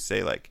hear Bruce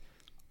say, like,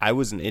 I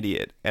was an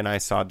idiot and I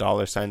saw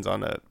dollar signs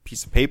on a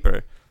piece of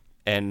paper,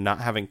 and not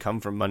having come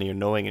from money or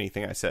knowing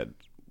anything, I said,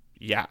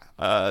 yeah,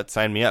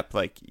 sign me up.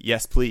 Like,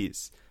 yes,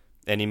 please.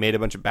 And he made a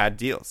bunch of bad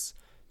deals.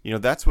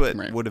 That's what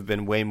would have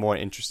been way more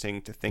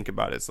interesting to think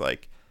about, is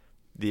like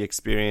the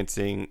experience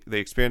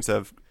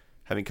of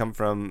having come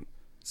from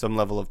some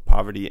level of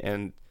poverty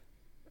and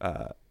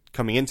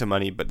coming into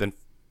money, but then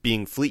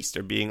being fleeced,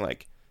 or being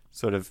like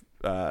sort of,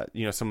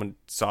 someone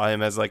saw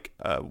him as like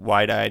a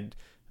wide-eyed,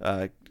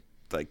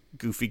 like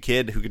goofy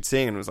kid who could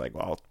sing, and was like,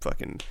 well,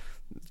 fucking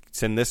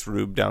send this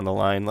rube down the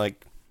line,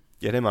 like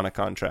get him on a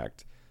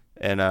contract.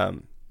 And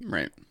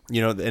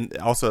and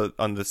also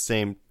on the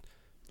same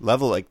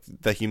level, like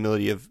the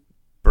humility of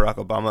Barack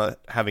Obama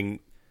having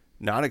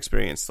not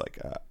experienced like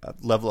a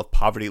level of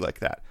poverty like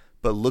that,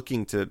 but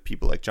looking to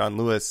people like John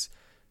Lewis,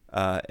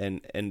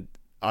 and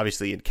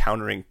obviously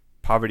encountering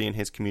poverty in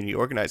his community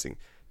organizing,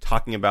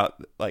 talking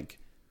about like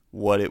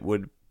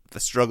the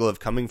struggle of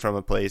coming from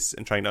a place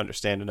and trying to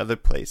understand another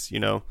place.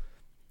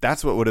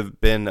 That's what would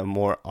have been a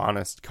more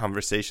honest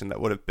conversation,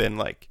 that would have been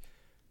like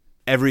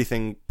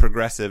everything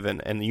progressive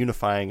and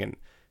unifying, and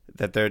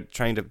that they're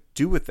trying to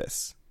do with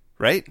this,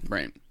 right?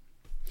 Right.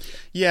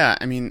 Yeah,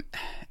 I mean,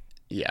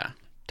 yeah,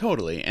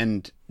 totally.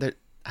 And there,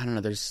 I don't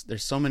know, there's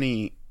so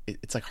many,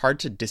 it's like hard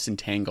to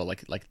disentangle,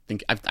 like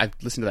think, I've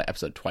listened to that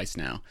episode twice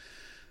now.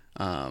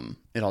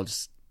 It all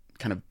just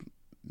kind of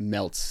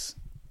melts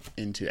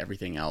into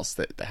everything else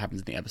that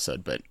happens in the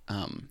episode. But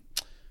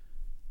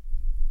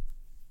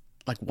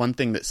like one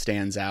thing that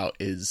stands out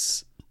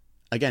is,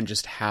 again,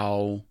 just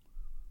how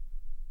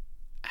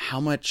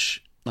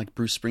much like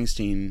Bruce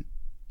Springsteen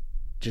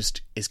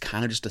just is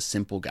kind of just a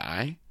simple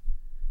guy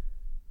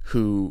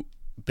who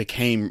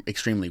became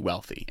extremely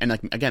wealthy. And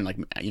like, again, like,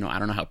 I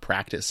don't know how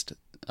practiced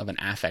of an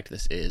affect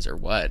this is or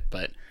what,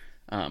 but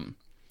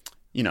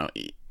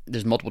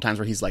there's multiple times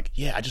where he's like,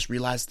 yeah, I just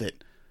realized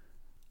that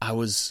I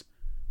was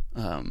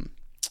what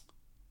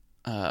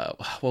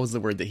was the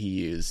word that he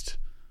used?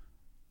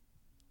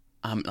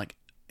 Like,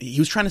 he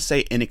was trying to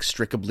say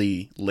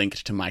inextricably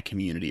linked to my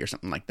community or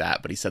something like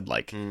that, but he said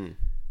like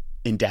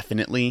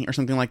indefinitely or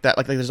something like that.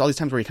 Like there's all these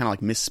times where he kind of like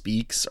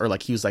misspeaks, or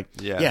like he was like,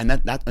 yeah, and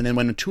that, and then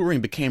when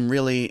touring became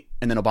really,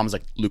 and then Obama's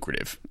like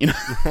lucrative,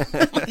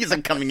 he's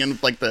like coming in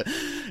with like the,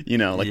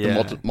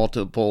 the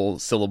multiple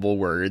syllable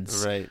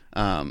words, right?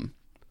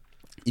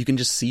 You can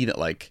just see that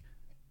like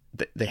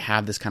they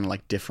have this kind of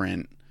like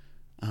different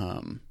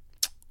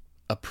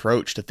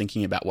approach to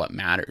thinking about what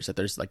matters, that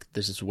there's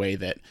this way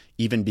that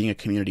even being a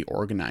community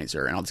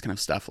organizer and all this kind of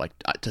stuff, like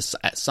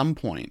at some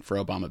point for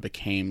Obama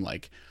became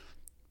like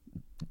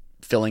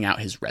filling out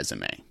his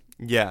resume.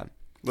 Yeah.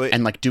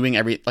 And like doing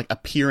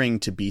appearing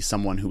to be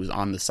someone who was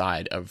on the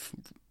side of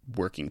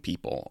working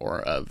people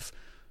or of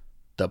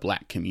the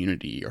black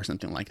community or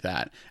something like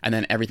that. And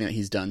then everything that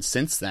he's done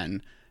since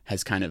then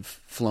has kind of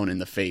flown in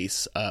the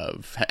face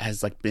of,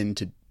 has like been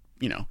to,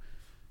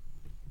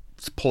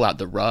 pull out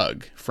the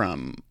rug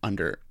from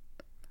under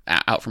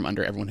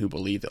everyone who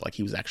believed that like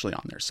he was actually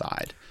on their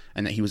side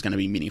and that he was going to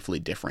be meaningfully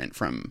different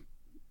from,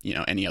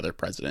 any other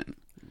president.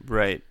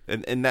 Right.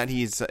 And that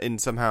he's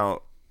somehow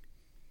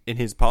in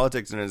his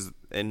politics and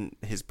in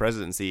his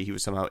presidency, he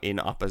was somehow in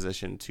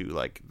opposition to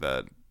like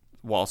the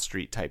Wall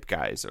Street type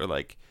guys, or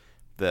like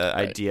the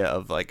idea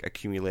of like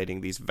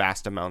accumulating these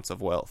vast amounts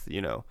of wealth,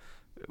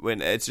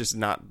 when it's just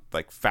not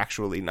like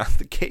factually not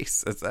the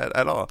case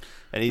at all.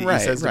 And he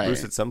says to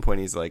Bruce at some point,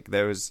 he's like,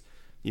 there was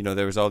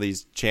all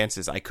these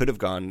chances I could have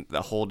gone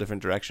a whole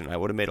different direction. I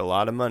would have made a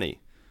lot of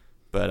money,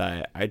 but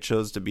I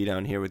chose to be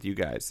down here with you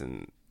guys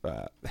and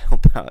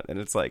help out. And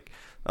it's like,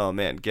 oh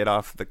man, get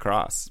off the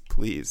cross,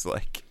 please.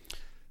 Like,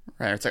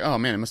 right. It's like, oh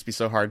man, it must be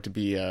so hard to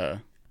be like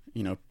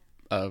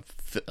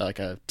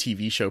a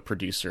TV show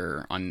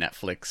producer on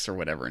Netflix or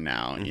whatever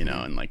now,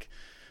 and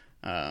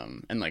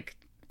like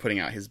putting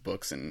out his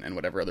books and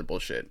whatever other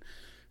bullshit.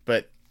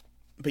 But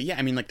yeah,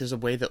 I mean, like there's a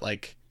way that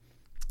like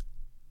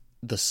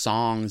the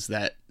songs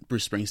that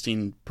Bruce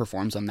Springsteen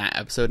performs on that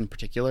episode in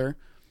particular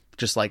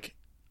just like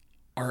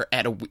are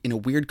in a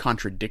weird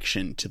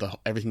contradiction to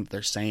everything that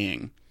they're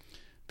saying,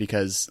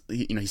 because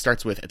he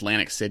starts with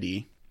Atlantic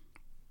City,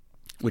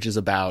 which is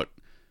about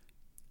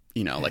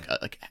like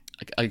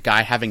a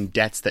guy having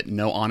debts that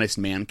no honest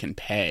man can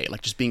pay,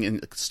 like just being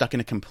stuck in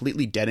a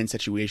completely dead-end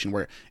situation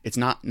where it's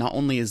not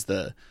only is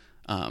the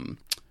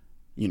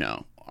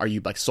are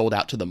you like sold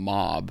out to the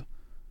mob,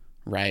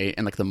 right?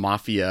 And like the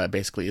mafia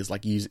basically is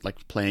like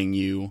playing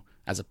you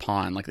as a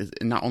pawn. Like,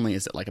 not only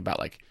is it like about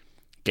like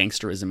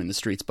gangsterism in the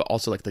streets, but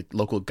also like the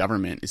local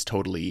government is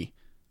totally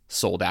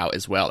sold out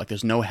as well. Like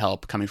there's no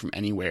help coming from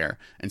anywhere,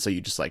 and so you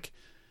just like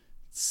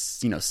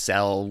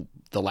sell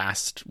the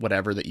last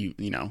whatever that you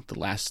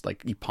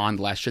pawn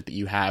the last shit that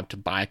you have to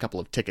buy a couple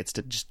of tickets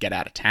to just get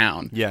out of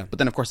town. Yeah. But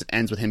then of course it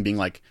ends with him being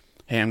like,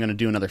 hey, I'm going to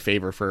do another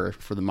favor for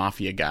the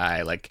mafia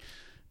guy. Like,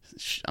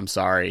 I'm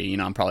sorry,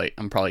 I'm probably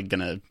going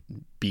to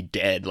be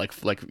dead. I'm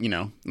probably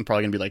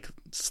going to be like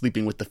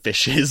sleeping with the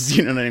fishes.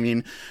 You know what I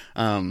mean?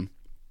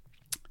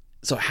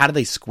 so how do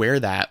they square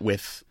that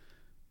with,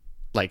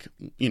 like,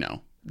 you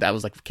know, that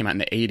was like came out in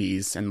the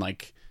 80s, and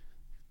like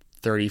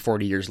 30,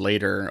 40 years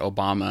later,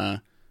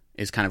 Obama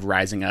is kind of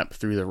rising up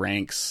through the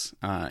ranks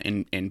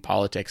in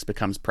politics,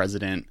 becomes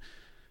president,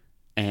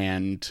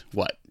 and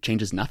what,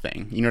 changes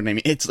nothing. You know what I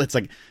mean? It's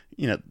like,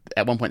 you know,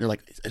 at one point they're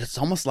like, it's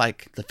almost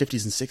like the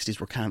 50s and 60s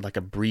were kind of like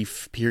a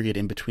brief period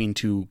in between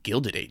two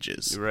Gilded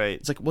Ages. Right.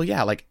 It's like, well,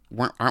 yeah, like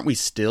aren't we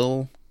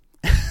still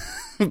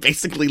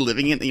basically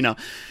living in, you know,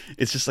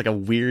 it's just like a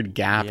weird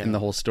gap in the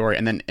whole story.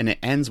 And it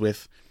ends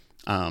with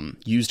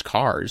used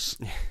cars,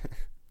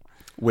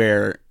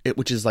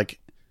 which is like,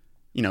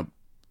 you know,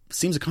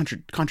 seems to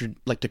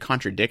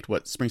contradict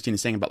what Springsteen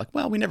is saying about, like,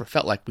 well, we never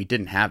felt like we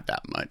didn't have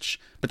that much.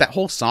 But that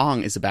whole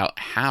song is about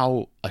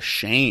how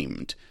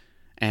ashamed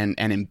and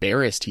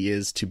embarrassed he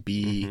is to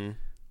be,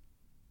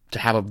 to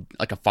have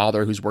a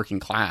father who's working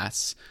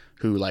class,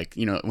 who, like,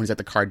 you know, when he's at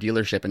the car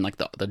dealership and like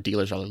the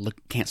dealers are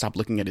can't stop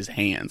looking at his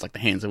hands, like the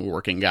hands of a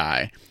working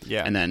guy.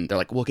 Yeah. And then they're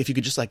like, well, if you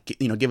could just, like,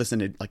 you know, give us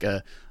an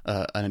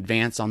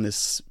advance on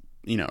this,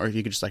 you know, or if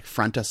you could just, like,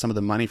 front us some of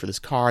the money for this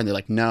car. And they're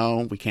like,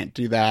 no, we can't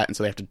do that. And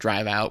so they have to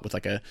drive out with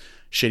like a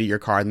shittier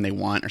car than they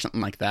want or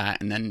something like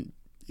that. And then,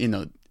 you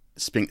know,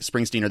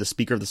 Springsteen, or the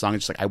speaker of the song,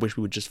 is just like, I wish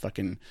we would just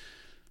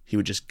he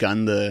would just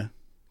gun the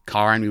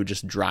car and we would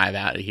just drive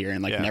out of here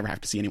and, like, never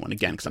have to see anyone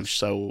again, because I'm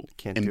so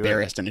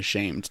embarrassed and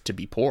ashamed to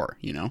be poor,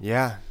 you know?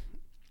 Yeah.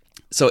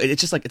 So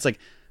it's just like,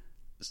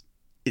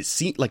 it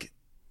seems like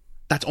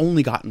that's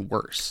only gotten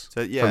worse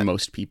for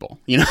most people,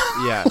 you know?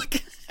 Yeah.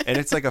 And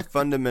it's like a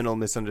fundamental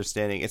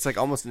misunderstanding. It's like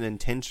almost an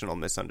intentional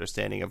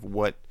misunderstanding of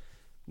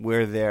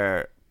where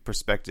their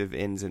perspective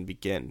ends and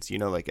begins, you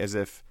know, like as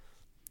if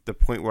the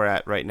point we're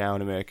at right now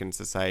in American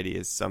society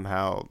is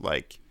somehow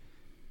like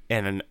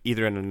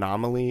either an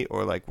anomaly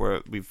or like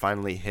where we've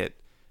finally hit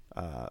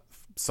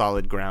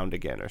solid ground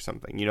again or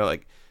something, you know,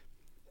 like,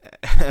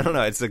 I don't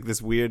know. It's like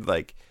this weird,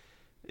 like,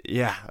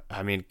 yeah,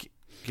 I mean,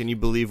 can you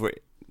believe we're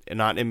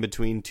not in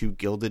between two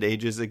Gilded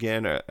Ages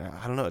again? Or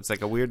I don't know. It's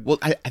like a weird. Well,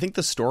 I think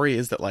the story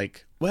is that,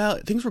 like, well,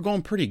 things were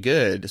going pretty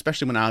good,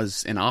 especially when I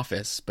was in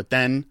office. But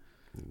then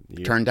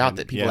it turned out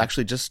that people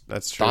actually just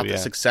thought that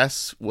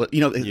success was,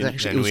 you know, it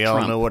was we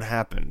Trump. all know what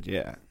happened.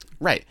 Yeah.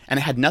 Right. And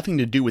it had nothing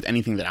to do with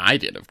anything that I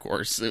did, of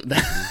course. You know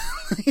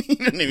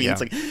what I mean? Yeah. It's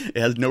like, it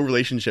has no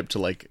relationship to,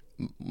 like,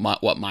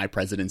 what my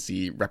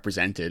presidency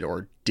represented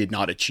or did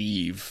not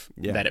achieve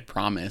that it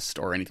promised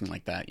or anything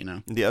like that, you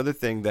know? The other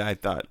thing that I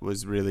thought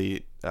was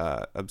really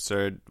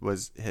absurd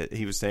was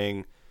he was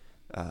saying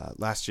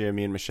last year,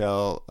 me and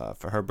Michelle,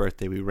 for her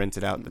birthday, we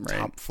rented out the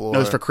top floor. No,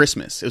 it was for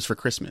Christmas. Was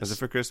it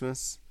for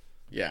Christmas?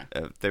 Yeah.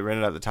 They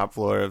rented out the top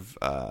floor of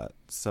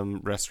some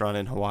restaurant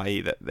in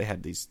Hawaii that they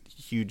had these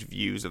huge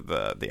views of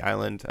the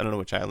island. I don't know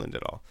which island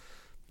at all.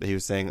 But he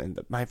was saying, and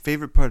my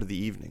favorite part of the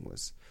evening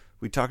was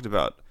we talked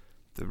about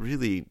the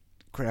really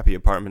crappy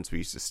apartments we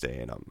used to stay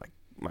in on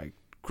my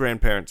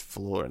grandparents'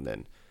 floor, and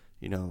then,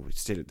 you know, we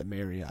stayed at the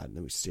Marriott, and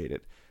then we stayed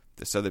at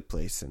this other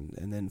place,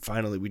 and then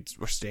finally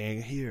we're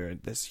staying here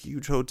at this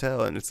huge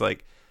hotel. And it's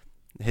like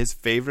his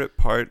favorite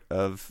part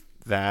of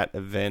that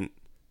event,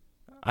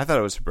 I thought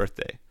it was her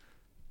birthday,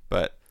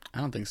 but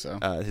I don't think so.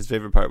 His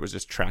favorite part was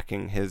just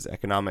tracking his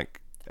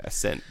economic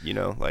ascent, you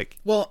know, like.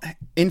 Well,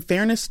 in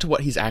fairness to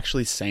what he's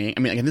actually saying, I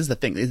mean, again, this is the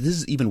thing. This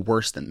is even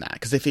worse than that,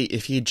 because if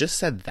he had just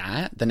said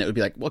that, then it would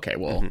be like, okay,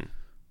 well,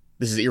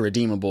 this is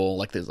irredeemable.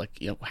 Like, there's,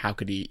 like, you know, how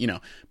could he, you know?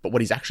 But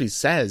what he actually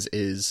says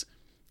is,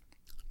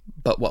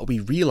 but what we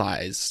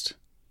realized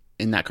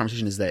in that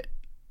conversation is that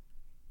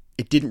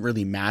it didn't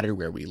really matter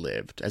where we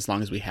lived as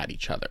long as we had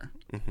each other,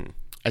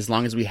 as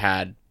long as we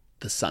had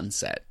the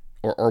sunset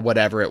or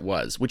whatever it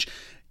was. Which,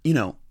 you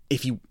know,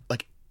 if you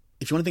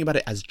want to think about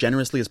it as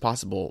generously as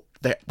possible,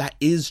 that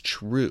is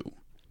true.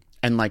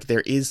 And, like,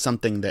 there is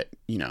something that,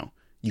 you know,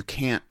 you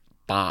can't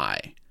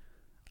buy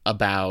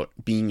about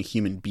being a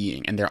human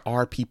being. And there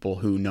are people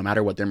who, no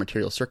matter what their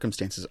material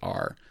circumstances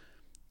are,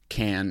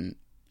 can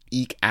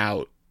eke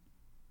out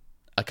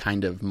a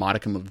kind of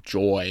modicum of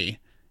joy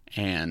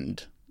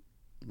and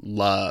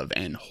love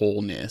and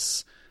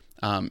wholeness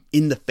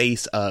in the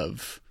face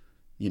of,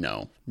 you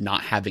know,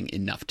 not having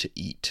enough to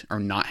eat or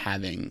not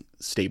having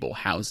stable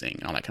housing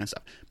and all that kind of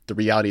stuff. The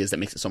reality is that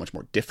makes it so much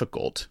more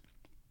difficult,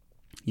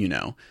 you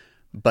know,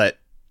 but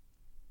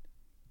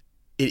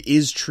it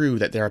is true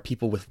that there are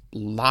people with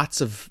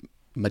lots of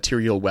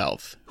material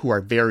wealth who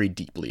are very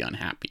deeply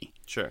unhappy.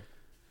 Sure.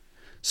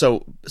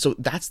 So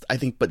that's, I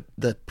think, but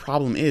the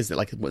problem is that,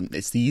 like, when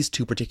it's these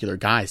two particular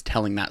guys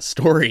telling that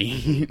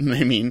story,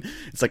 I mean,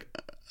 it's like,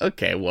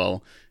 okay,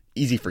 well,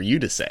 easy for you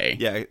to say.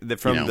 Yeah,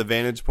 from the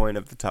vantage point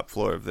of the top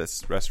floor of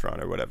this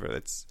restaurant or whatever,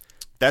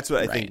 that's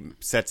what I think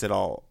sets it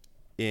all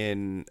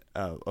in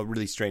a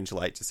really strange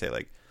light, to say,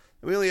 like,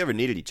 we only ever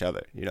needed each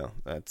other, you know,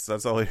 that's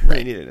all we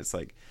really needed. It's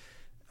like,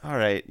 all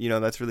right, you know,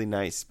 that's really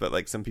nice, but,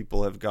 like, some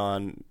people have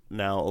gone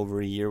now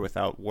over a year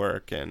without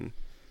work and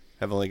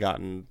have only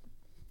gotten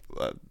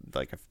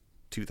like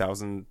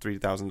 $2,000,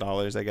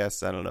 $3,000, I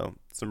guess. I don't know,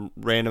 some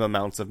random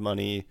amounts of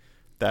money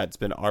that's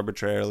been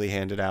arbitrarily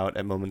handed out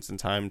at moments in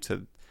time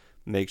to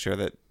make sure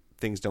that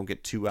things don't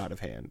get too out of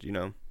hand, you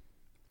know?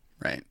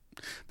 Right.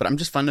 But I'm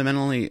just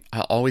fundamentally,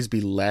 I'll always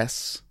be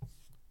less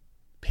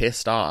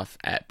pissed off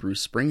at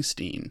Bruce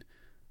Springsteen,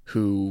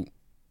 who,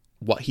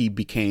 what he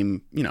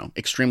became, you know,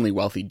 extremely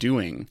wealthy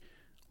doing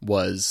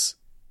was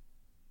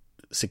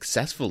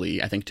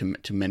successfully, I think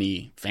to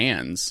many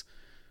fans,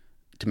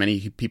 to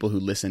many people who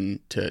listen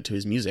to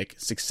his music,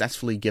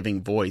 successfully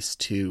giving voice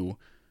to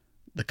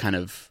the kind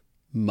of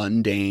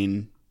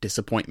mundane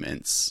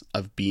disappointments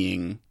of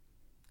being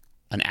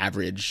an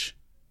average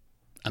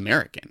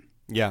American.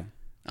 Yeah.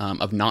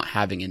 Of not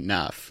having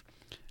enough.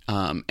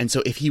 And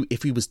so if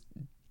he was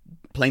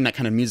playing that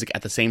kind of music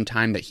at the same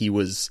time that he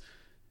was,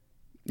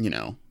 you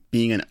know,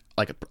 being an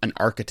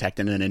architect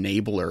and an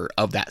enabler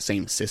of that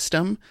same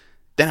system,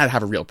 then I'd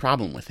have a real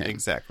problem with him.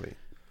 Exactly.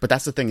 But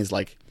that's the thing, is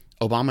like,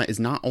 Obama is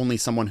not only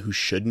someone who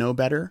should know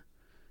better,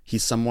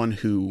 he's someone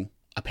who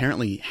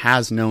apparently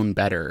has known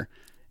better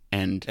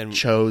and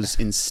chose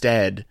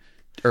instead,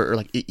 or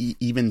like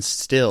even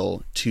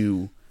still,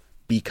 to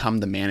become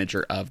the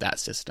manager of that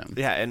system.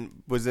 Yeah,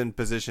 and was in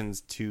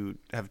positions to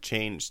have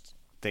changed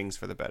things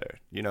for the better,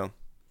 you know?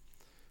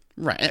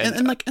 Right.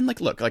 And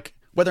look, like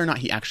whether or not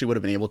he actually would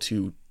have been able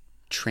to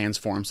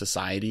transform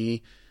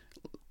society,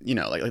 you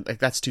know, like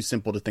that's too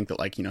simple to think that,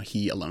 like, you know,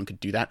 he alone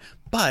could do that.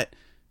 But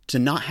to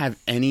not have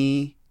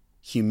any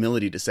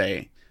humility to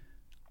say,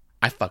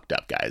 I fucked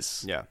up,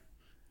 guys. Yeah.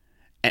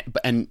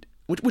 And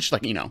which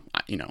like, you know,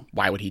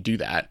 why would he do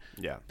that?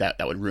 Yeah. That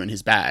would ruin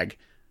his bag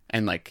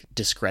and like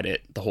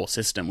discredit the whole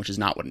system, which is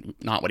not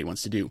what he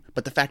wants to do.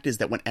 But the fact is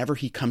that whenever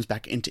he comes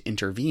back in to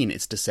intervene,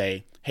 it's to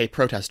say, hey,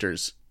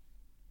 protesters,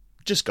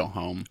 just go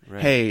home.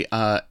 Right. Hey,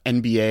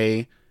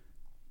 NBA,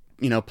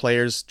 you know,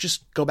 players,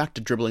 just go back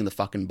to dribbling the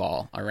fucking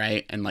ball. All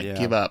right. And like,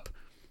 give up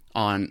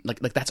on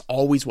like that's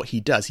always what he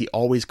does. He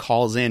always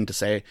calls in to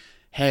say,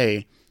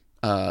 hey,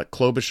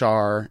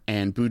 Klobuchar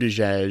and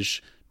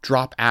Buttigieg,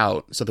 drop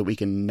out so that we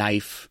can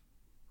knife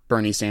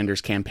Bernie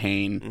Sanders'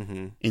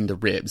 campaign in the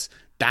ribs.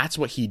 That's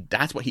what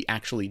he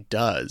actually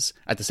does,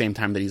 at the same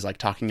time that he's like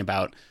talking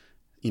about,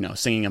 you know,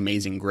 singing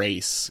Amazing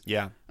Grace.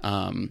 Yeah.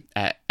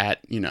 At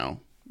you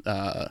know,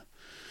 the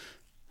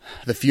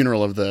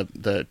funeral of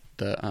the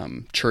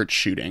church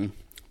shooting.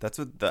 That's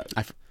what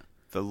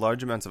the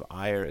large amounts of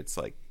ire, it's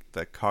like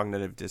the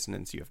cognitive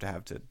dissonance you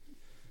have to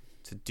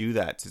do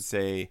that, to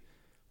say,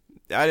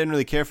 I didn't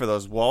really care for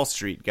those Wall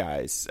Street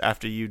guys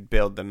after you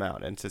bailed them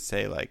out, and to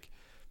say like,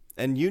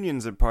 and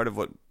unions are part of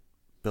what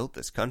built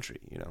this country,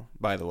 you know,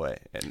 by the way.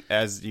 And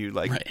as you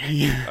like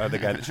are the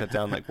guy that shut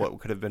down like what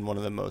could have been one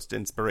of the most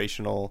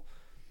inspirational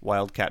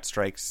wildcat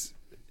strikes,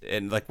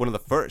 and like one of the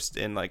first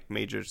in like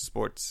major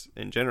sports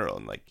in general.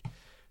 And like,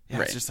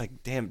 it's just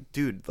like, damn,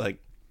 dude, like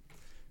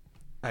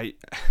I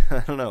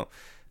don't know.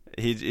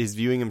 He's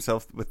viewing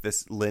himself with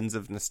this lens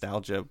of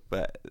nostalgia,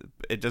 but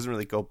it doesn't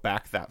really go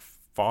back that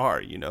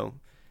far, you know.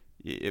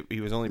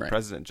 He was only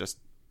president just,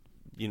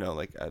 you know,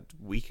 like a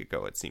week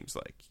ago, it seems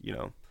like, you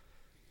know.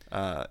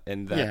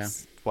 And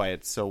that's why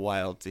it's so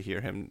wild to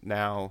hear him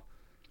now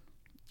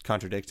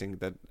contradicting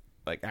the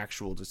like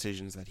actual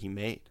decisions that he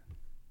made.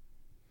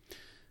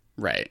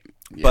 Right.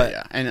 Yeah,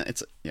 but and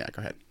it's go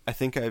ahead. I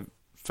think I've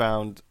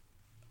found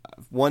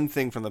one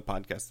thing from the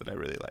podcast that I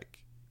really like.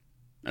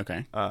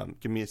 Okay.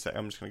 Give me a sec.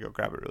 I'm just gonna go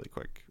grab it really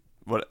quick.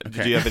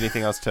 Did you have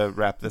anything else to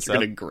wrap this up?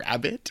 You're gonna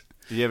grab it?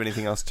 Did you have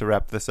anything else to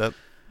wrap this up?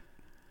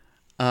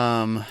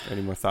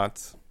 Any more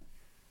thoughts?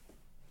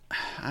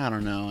 I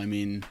don't know. I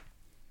mean,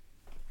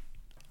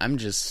 I'm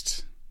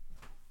just,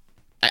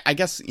 I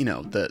guess, you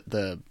know,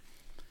 the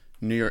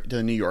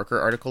New Yorker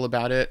article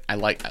about it, I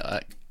like.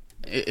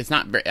 It's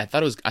not very. I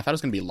thought it was going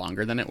to be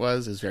longer than it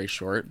was. It's very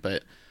short,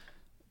 but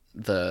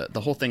the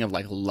whole thing of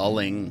like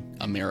lulling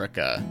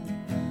America,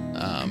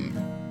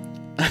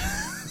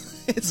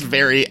 it's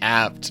very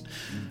apt,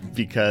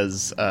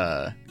 because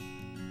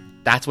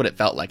that's what it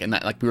felt like, and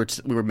that, like,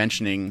 we were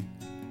mentioning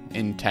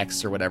in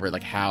text or whatever,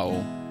 like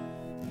how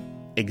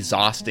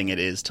exhausting it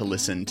is to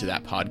listen to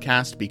that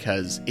podcast,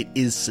 because it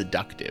is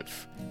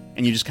seductive,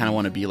 and you just kind of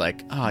want to be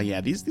like, oh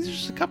yeah, these are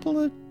just a couple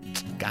of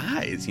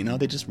guys, you know,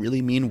 they just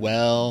really mean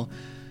well,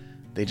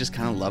 they just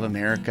kind of love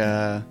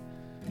America,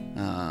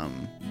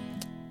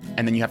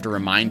 and then you have to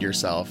remind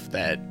yourself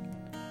that,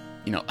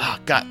 you know, oh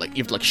god, like you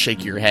have to like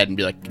shake your head and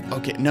be like,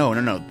 okay, no,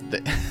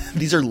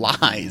 these are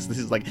lies. This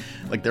is like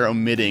they're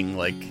omitting,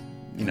 like,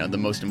 you know, the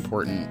most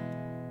important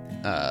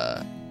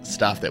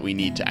stuff that we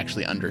need to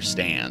actually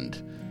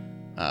understand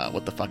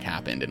what the fuck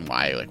happened and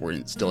why, like,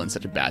 we're still in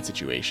such a bad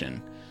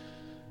situation.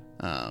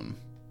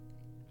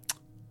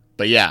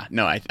 But yeah,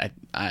 no,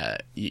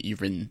 you've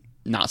been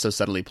not so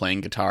subtly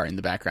playing guitar in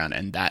the background,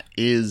 and that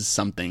is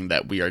something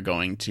that we are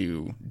going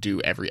to do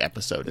every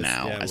episode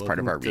as part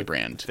of our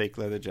rebrand. Fake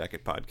Leather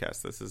Jacket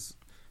Podcast.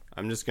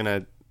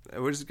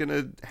 We're just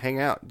gonna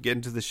hang out, get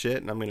into the shit,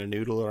 and I'm gonna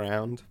noodle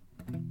around.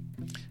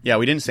 Yeah,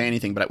 we didn't say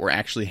anything, but we're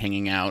actually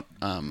hanging out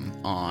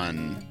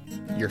on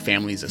your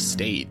family's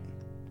estate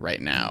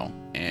right now,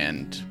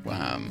 and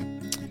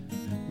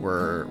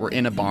we're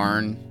in a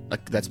barn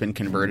that's been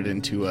converted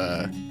into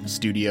a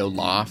studio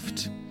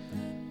loft.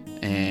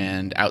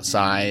 and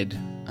outside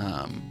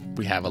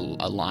we have a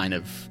line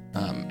of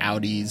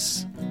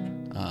Audis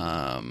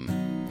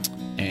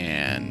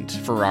and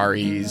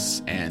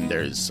Ferraris, and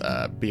there's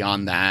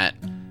beyond that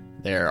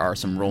there are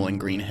some rolling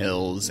green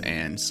hills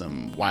and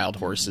some wild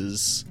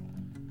horses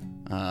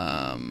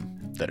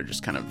that are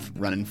just kind of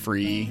running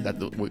free.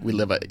 We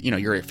live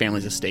your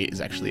family's estate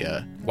is actually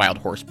a wild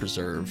horse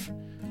preserve.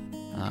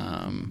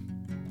 And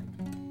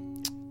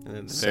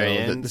at the So very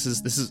end, this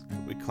is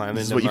we climb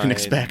this is into what you can my-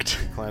 expect.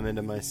 Climb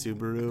into my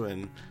Subaru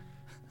and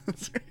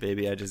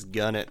baby, I just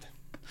gun it,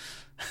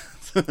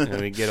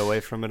 and we get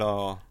away from it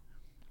all.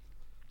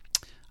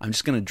 I'm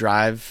just gonna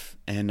drive,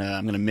 and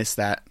I'm gonna miss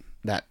that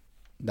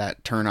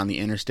turn on the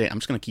interstate. I'm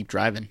just gonna keep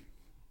driving.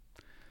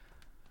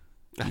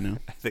 You know,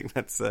 I think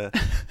that's a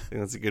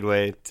good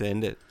way to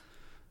end it.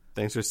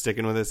 Thanks for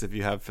sticking with us if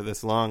you have for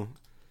this long.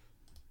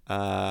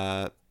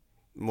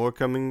 More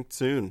coming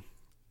soon.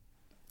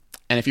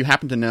 and if you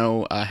happen to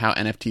know how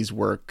NFTs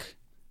work,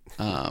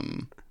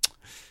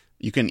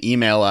 you can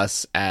email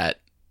us at.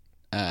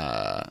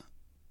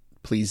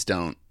 Please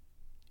don't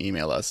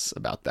email us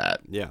about that.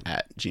 Yeah.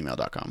 At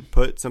gmail.com.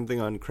 Put something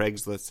on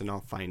Craigslist and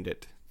I'll find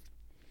it.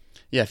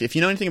 Yeah, if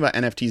you know anything about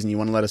NFTs and you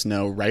want to let us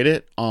know, write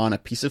it on a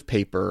piece of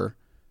paper,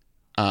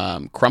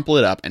 crumple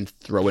it up, and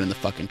throw it in the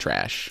fucking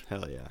trash.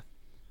 Hell yeah.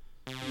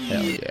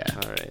 Hell yeah.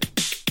 All right.